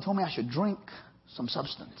somebody told me I should drink some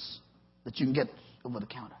substance that you can get over the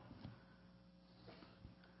counter.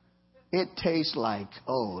 It tastes like,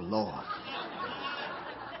 oh, Lord.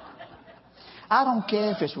 I don't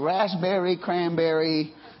care if it's raspberry,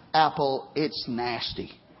 cranberry, apple. It's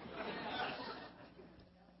nasty.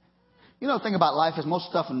 You know the thing about life is most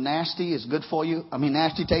stuff nasty is good for you. I mean,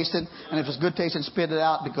 nasty tasting. And if it's good tasting, spit it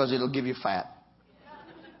out because it'll give you fat.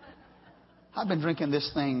 I've been drinking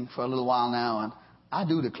this thing for a little while now, and I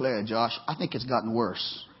do declare, Josh, I think it's gotten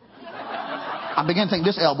worse. I begin to think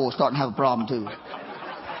this elbow is starting to have a problem too.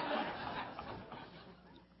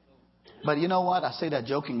 But you know what? I say that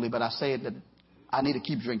jokingly, but I say it that I need to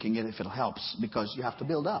keep drinking it if it helps because you have to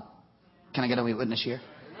build up. Can I get a witness here?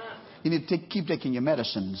 You need to keep taking your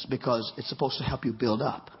medicines because it's supposed to help you build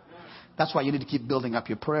up. That's why you need to keep building up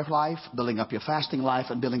your prayer life, building up your fasting life,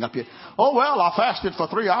 and building up your, oh, well, I fasted for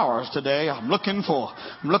 3 hours today. I'm looking for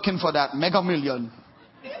that mega million.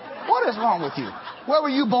 What is wrong with you? Where were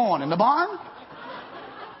you born? In the barn?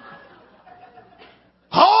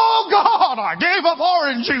 Oh, God, I gave up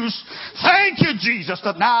orange juice. Thank you, Jesus,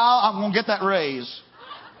 that now I'm going to get that raise.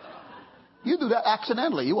 You do that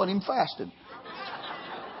accidentally. You weren't even fasting.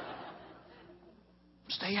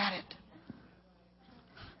 Stay at it.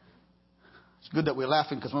 It's good that we're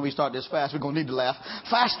laughing, because when we start this fast, we're going to need to laugh.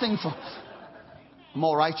 Fasting for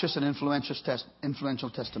more righteous and influential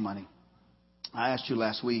testimony. I asked you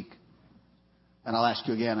last week, and I'll ask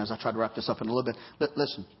you again as I try to wrap this up in a little bit.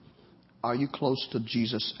 Listen, are you close to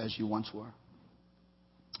Jesus as you once were?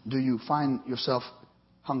 Do you find yourself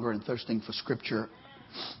hungering and thirsting for Scripture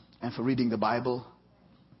and for reading the Bible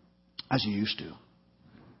as you used to?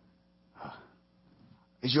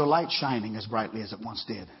 Is your light shining as brightly as it once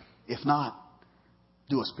did? If not,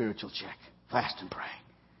 do a spiritual check. Fast and pray.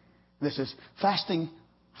 This is fasting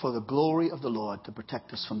for the glory of the Lord to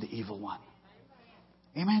protect us from the evil one.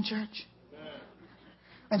 Amen, church?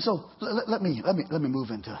 And so let me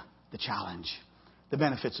move into the challenge. The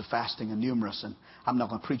benefits of fasting are numerous, and I'm not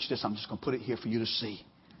going to preach this. I'm just going to put it here for you to see.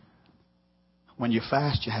 When you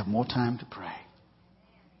fast, you have more time to pray.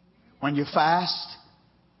 When you fast,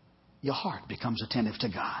 your heart becomes attentive to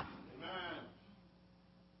God.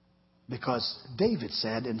 Because David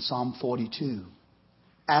said in Psalm 42,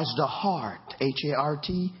 as the heart,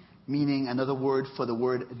 H-A-R-T, meaning another word for the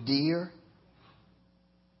word deer,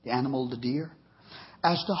 the animal, the deer,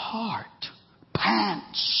 as the heart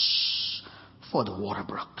pants for the water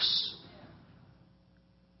brooks,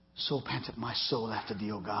 so panteth my soul after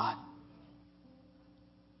thee, O God.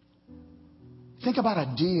 Think about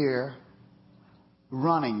a deer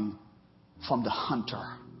running from the hunter.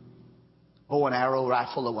 Bow and arrow,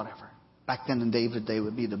 rifle, or whatever. Back then in David, they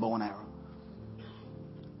would be the bow and arrow.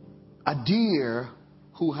 A deer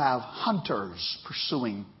who have hunters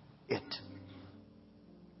pursuing it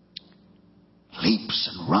leaps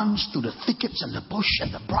and runs through the thickets and the bush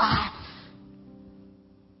and the briar.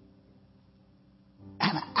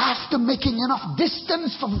 And after making enough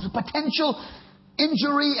distance from the potential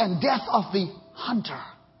injury and death of the hunter,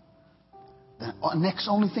 the next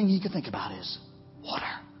only thing he could think about is water,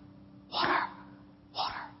 water,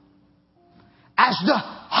 water. As the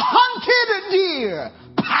hunted deer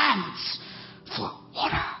pants for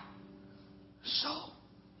water, so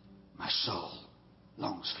my soul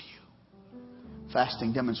longs for you.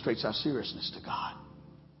 Fasting demonstrates our seriousness to God,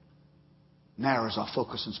 narrows our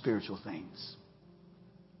focus on spiritual things.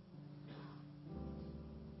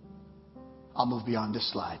 I'll move beyond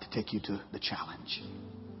this slide to take you to the challenge.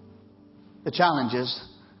 The challenge is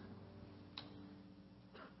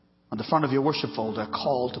on the front of your worship folder,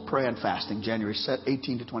 Call to Prayer and Fasting, January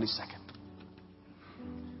 18 to 22nd.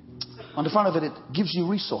 On the front of it, it gives you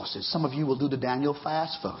resources. Some of you will do the Daniel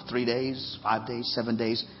fast for 3 days, 5 days, 7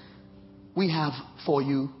 days. We have for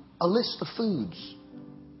you a list of foods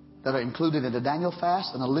that are included in the Daniel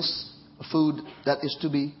fast and a list of food that is to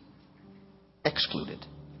be excluded.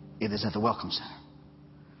 It is at the Welcome Center.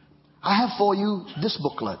 I have for you this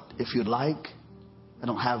booklet, if you'd like. I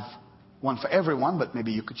don't have one for everyone, but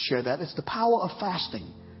maybe you could share that. It's The Power of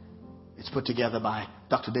Fasting. It's put together by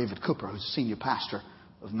Dr. David Cooper, who's a senior pastor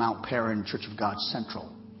of Mount Perrin Church of God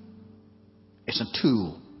Central. It's a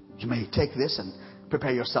tool. You may take this and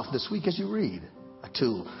prepare yourself this week as you read. A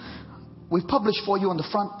tool. We've published for you on the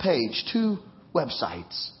front page 2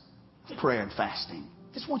 websites of prayer and fasting.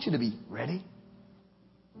 Just want you to be ready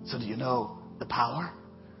so that you know the power.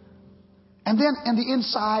 And then in the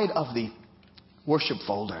inside of the worship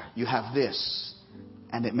folder, you have this,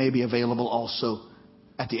 and it may be available also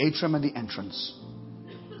at the atrium and the entrance.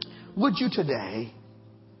 Would you today,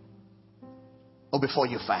 or before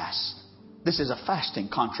you fast, this is a fasting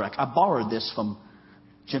contract. I borrowed this from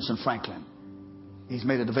Jensen Franklin. He's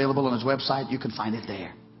made it available on his website. You can find it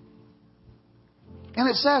there. And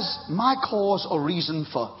it says, my cause or reason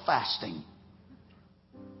for fasting.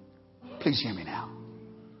 Please hear me now.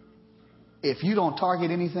 If you don't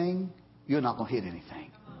target anything, you're not going to hit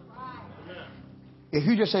anything. If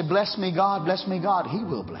you just say, bless me, God, He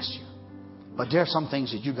will bless you. But there are some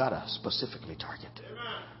things that you got to specifically target.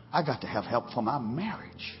 I got to have help for my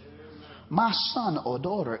marriage. My son or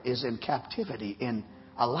daughter is in captivity in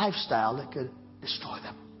a lifestyle that could destroy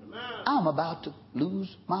them. I'm about to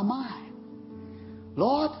lose my mind.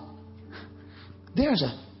 Lord, there's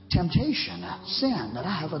a temptation, a sin that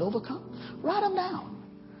I haven't overcome. Write them down.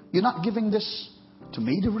 You're not giving this to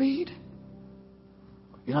me to read.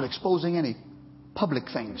 You're not exposing any public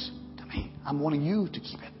things to me. I'm wanting you to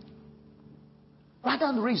keep it. Write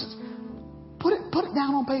down the reasons. Put it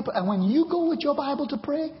down on paper. And when you go with your Bible to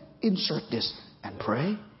pray, insert this and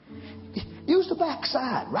pray. Use the back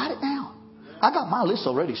side. Write it down. I got my list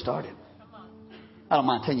already started. I don't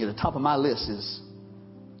mind telling you, the top of my list is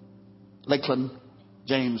Lakeland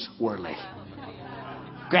James Worley.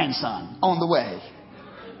 Grandson on the way.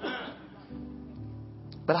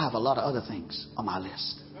 But I have a lot of other things on my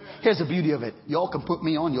list. Here's the beauty of it. Y'all can put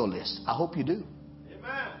me on your list. I hope you do.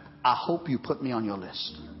 I hope you put me on your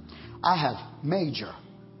list. I have major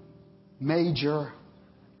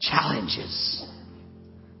challenges.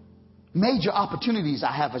 Major opportunities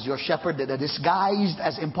I have as your shepherd that are disguised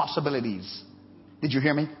as impossibilities. Did you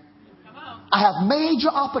hear me? I have major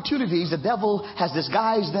opportunities. The devil has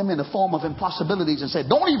disguised them in the form of impossibilities and said,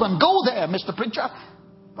 don't even go there, Mr. Preacher.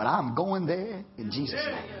 But I'm going there in Jesus'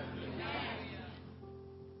 name.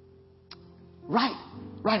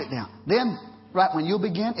 Write it down. Then, right when you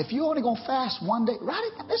begin, if you're only going to fast one day, write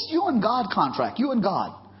it down. It's you and God contract. You and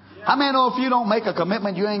God. How many know if you don't make a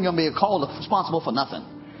commitment, you ain't going to be called responsible for nothing?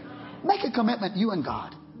 Make a commitment, you and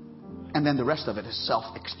God. And then the rest of it is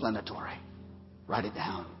self-explanatory. Write it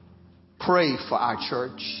down. Pray for our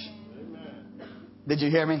church. Did you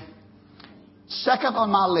hear me? Second on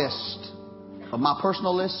my list, of my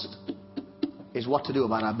personal list, is what to do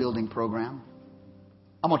about our building program.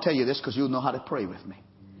 I'm going to tell you this because you'll know how to pray with me.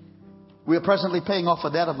 We are presently paying off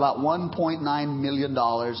a debt of about $1.9 million,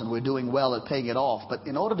 and we're doing well at paying it off. But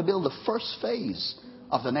in order to build the first phase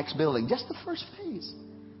of the next building, just the first phase,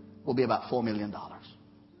 will be about $4 million.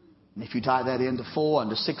 And if you tie that into 4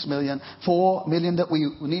 and the 6 million, 4 million that we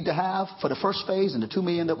need to have for the first phase and the 2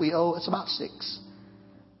 million that we owe, it's about 6.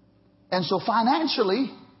 And so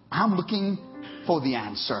financially, I'm looking for the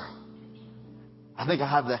answer. I think I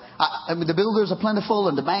have the builders are plentiful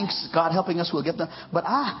and the banks, God helping us, will get them. But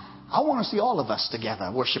I want to see all of us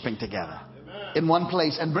together, worshiping together in one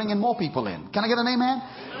place and bringing more people in. Can I get an amen?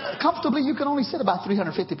 Comfortably, you can only sit about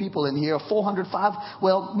 350 people in here, 405.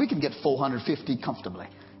 Well, we can get 450 comfortably.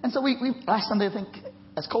 And so we last Sunday, I think,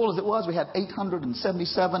 as cold as it was, we had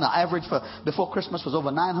 877. Our average for before Christmas was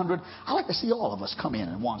over 900. I like to see all of us come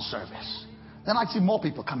in one service. Then I'd see more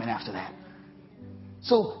people come in after that.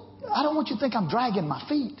 So I don't want you to think I'm dragging my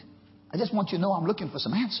feet. I just want you to know I'm looking for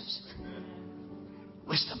some answers.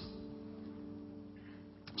 Wisdom.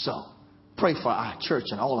 So pray for our church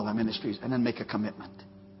and all of our ministries and then make a commitment.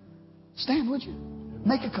 Stand, would you?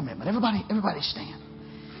 Make a commitment. Everybody stand.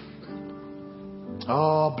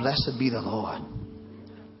 Oh, blessed be the Lord.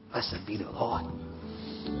 Blessed be the Lord.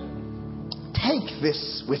 Take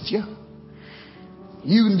this with you.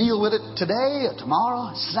 You can deal with it today or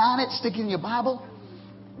tomorrow. Sign it, stick it in your Bible.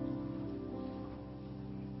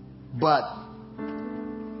 But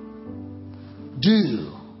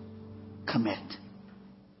do commit.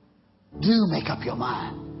 Do make up your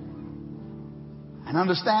mind. And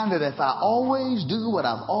understand that if I always do what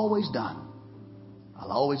I've always done,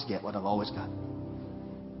 I'll always get what I've always got.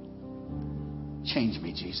 Change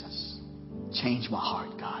me, Jesus. Change my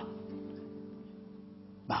heart, God.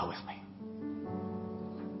 Bow with me.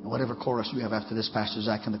 And whatever chorus you have after this, Pastor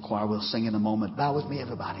Zach and the choir will sing in a moment. Bow with me,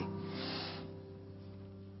 everybody.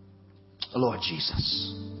 Lord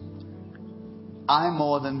Jesus, I'm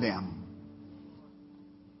more than them.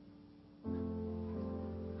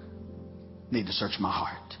 Need to search my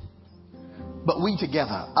heart. But we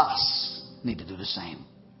together, us, need to do the same.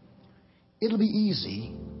 It'll be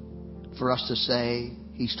easy for us to say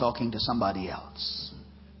he's talking to somebody else.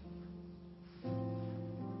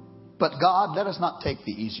 But God, let us not take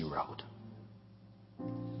the easy road.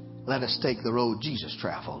 Let us take the road Jesus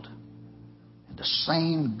traveled. And the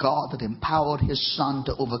same God that empowered his Son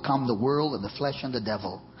to overcome the world and the flesh and the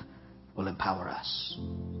devil will empower us.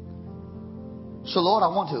 So Lord, I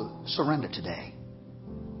want to surrender today.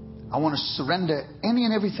 I want to surrender any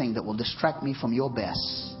and everything that will distract me from your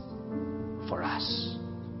best for us.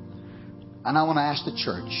 And I want to ask the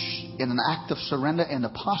church, in an act of surrender, in the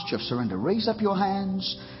posture of surrender, raise up your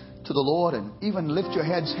hands to the Lord and even lift your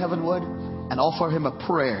heads heavenward and offer him a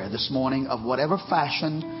prayer this morning of whatever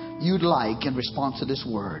fashion you'd like in response to this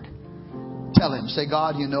word. Tell him, say,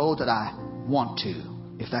 God, you know that I want to.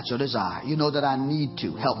 If that's your desire, you know that I need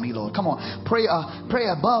to. Help me, Lord. Come on. Pray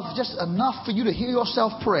above, just enough for you to hear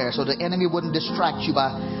yourself prayer so the enemy wouldn't distract you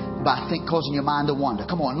by causing your mind to wander.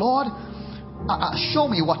 Come on, Lord. Show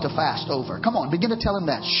me what to fast over. Come on, begin to tell him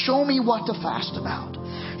that. Show me what to fast about.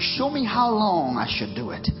 Show me how long I should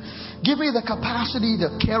do it. Give me the capacity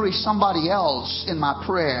to carry somebody else in my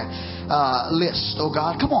prayer list, oh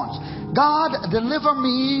God. Come on. God, deliver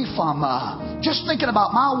me from just thinking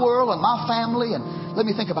about my world and my family, and let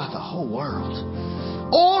me think about the whole world.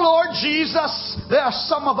 Oh Lord Jesus, there are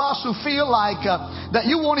some of us who feel like that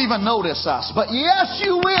you won't even notice us. But yes,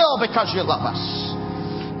 you will, because you love us.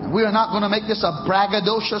 We are not going to make this a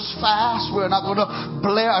braggadocious fast. We're not going to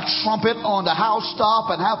blare a trumpet on the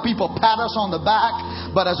housetop and have people pat us on the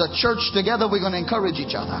back. But as a church together, we're going to encourage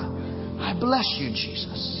each other. I bless you,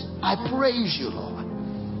 Jesus. I praise you, Lord.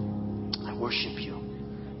 I worship you.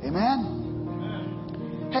 Amen.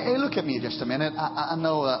 Hey, look at me just a minute. I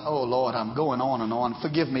know, oh Lord, I'm going on and on.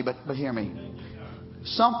 Forgive me, but hear me.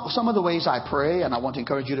 Some of the ways I pray, and I want to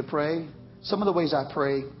encourage you to pray, some of the ways I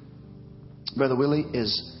pray, Brother Willie,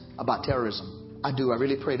 is about terrorism. I do. I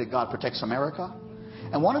really pray that God protects America.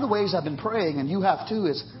 And one of the ways I've been praying, and you have too,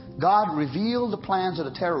 is God reveal the plans of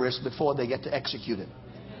the terrorists before they get to execute it.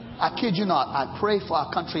 I kid you not. I pray for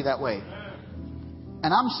our country that way.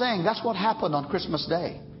 And I'm saying that's what happened on Christmas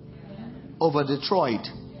Day over Detroit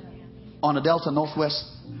on a Delta Northwest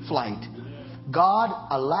flight. God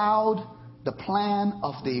allowed the plan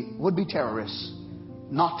of the would-be terrorists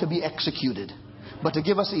not to be executed, but to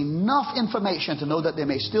give us enough information to know that they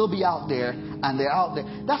may still be out there, and they're out there.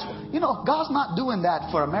 That's, God's not doing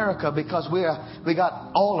that for America because we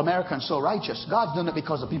got all Americans so righteous. God's doing it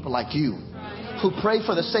because of people like you who pray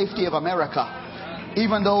for the safety of America,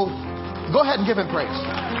 even though, go ahead and give him praise.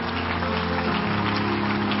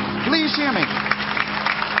 Please hear me.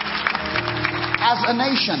 As a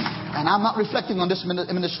nation, and I'm not reflecting on this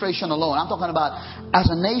administration alone. I'm talking about as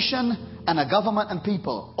a nation and a government and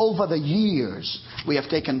people. Over the years, we have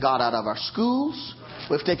taken God out of our schools.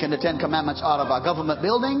 We've taken the Ten Commandments out of our government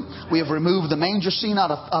building. We have removed the manger scene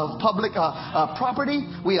out of public property.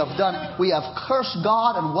 We have cursed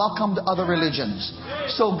God and welcomed other religions.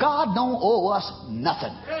 So God don't owe us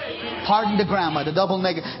nothing. Pardon the grammar, the double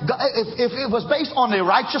negative. If it was based on the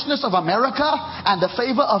righteousness of America and the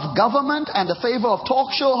favor of government and the favor of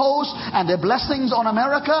talk show hosts and the blessings on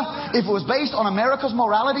America, if it was based on America's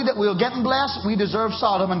morality that we were getting blessed, we deserve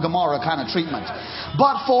Sodom and Gomorrah kind of treatment.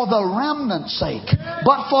 But for the remnant's sake,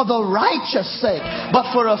 but for the righteous sake, but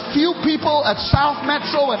for a few people at South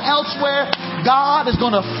Metro and elsewhere, God is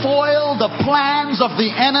going to foil the plans of the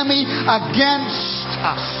enemy against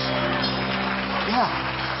us. Yeah.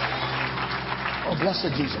 Oh,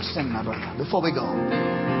 blessed Jesus. Sing, my brother, before we go.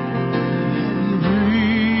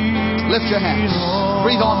 Lift your hands.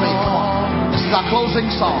 Breathe on me. Come on. This is our closing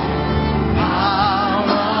song.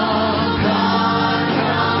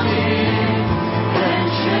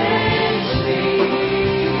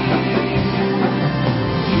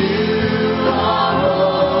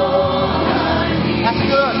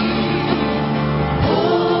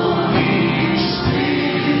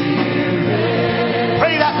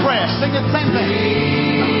 Sing the same thing.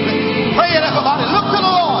 Pray it, everybody. Look to the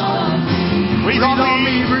Lord. Breathe on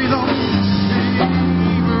me. Breathe on me.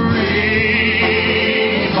 Breathe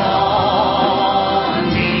on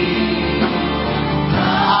me.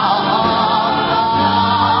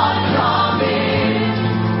 God come in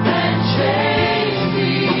and change me.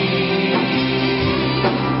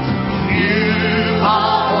 You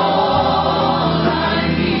are all I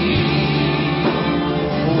need.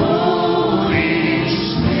 Holy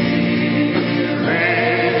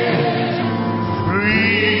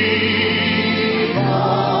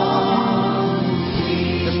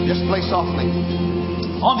play softly.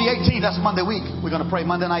 On the 18th, that's Monday week, we're going to pray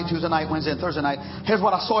Monday night, Tuesday night, Wednesday, and Thursday night. Here's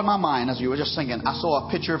what I saw in my mind as you were just singing. I saw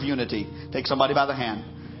a picture of unity. Take somebody by the hand.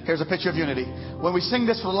 Here's a picture of unity. When we sing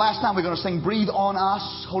this for the last time, we're going to sing Breathe on Us.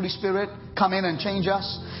 Holy Spirit, come in and change us.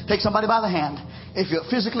 Take somebody by the hand. If you're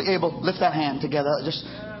physically able, lift that hand together. Just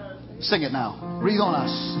sing it now. Breathe on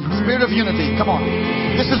us. Spirit of unity. Come on.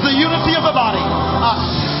 This is the unity of the body.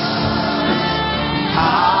 Us.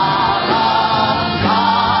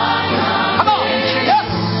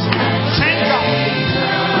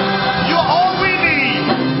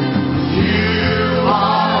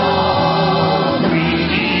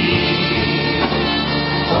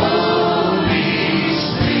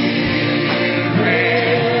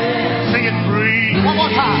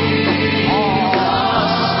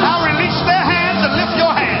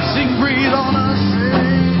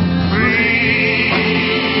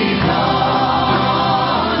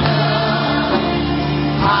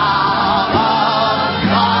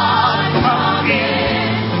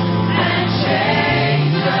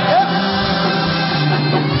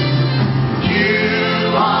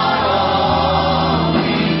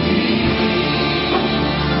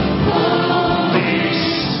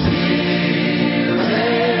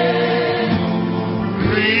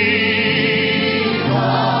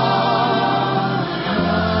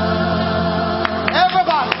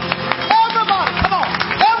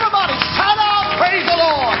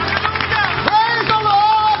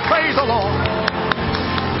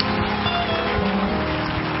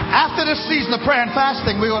 Season of prayer and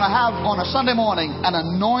fasting, we're going to have on a Sunday morning an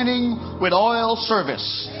anointing with oil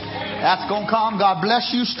service. That's going to come. God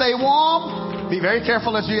bless you. Stay warm. Be very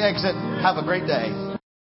careful as you exit. Have a great day.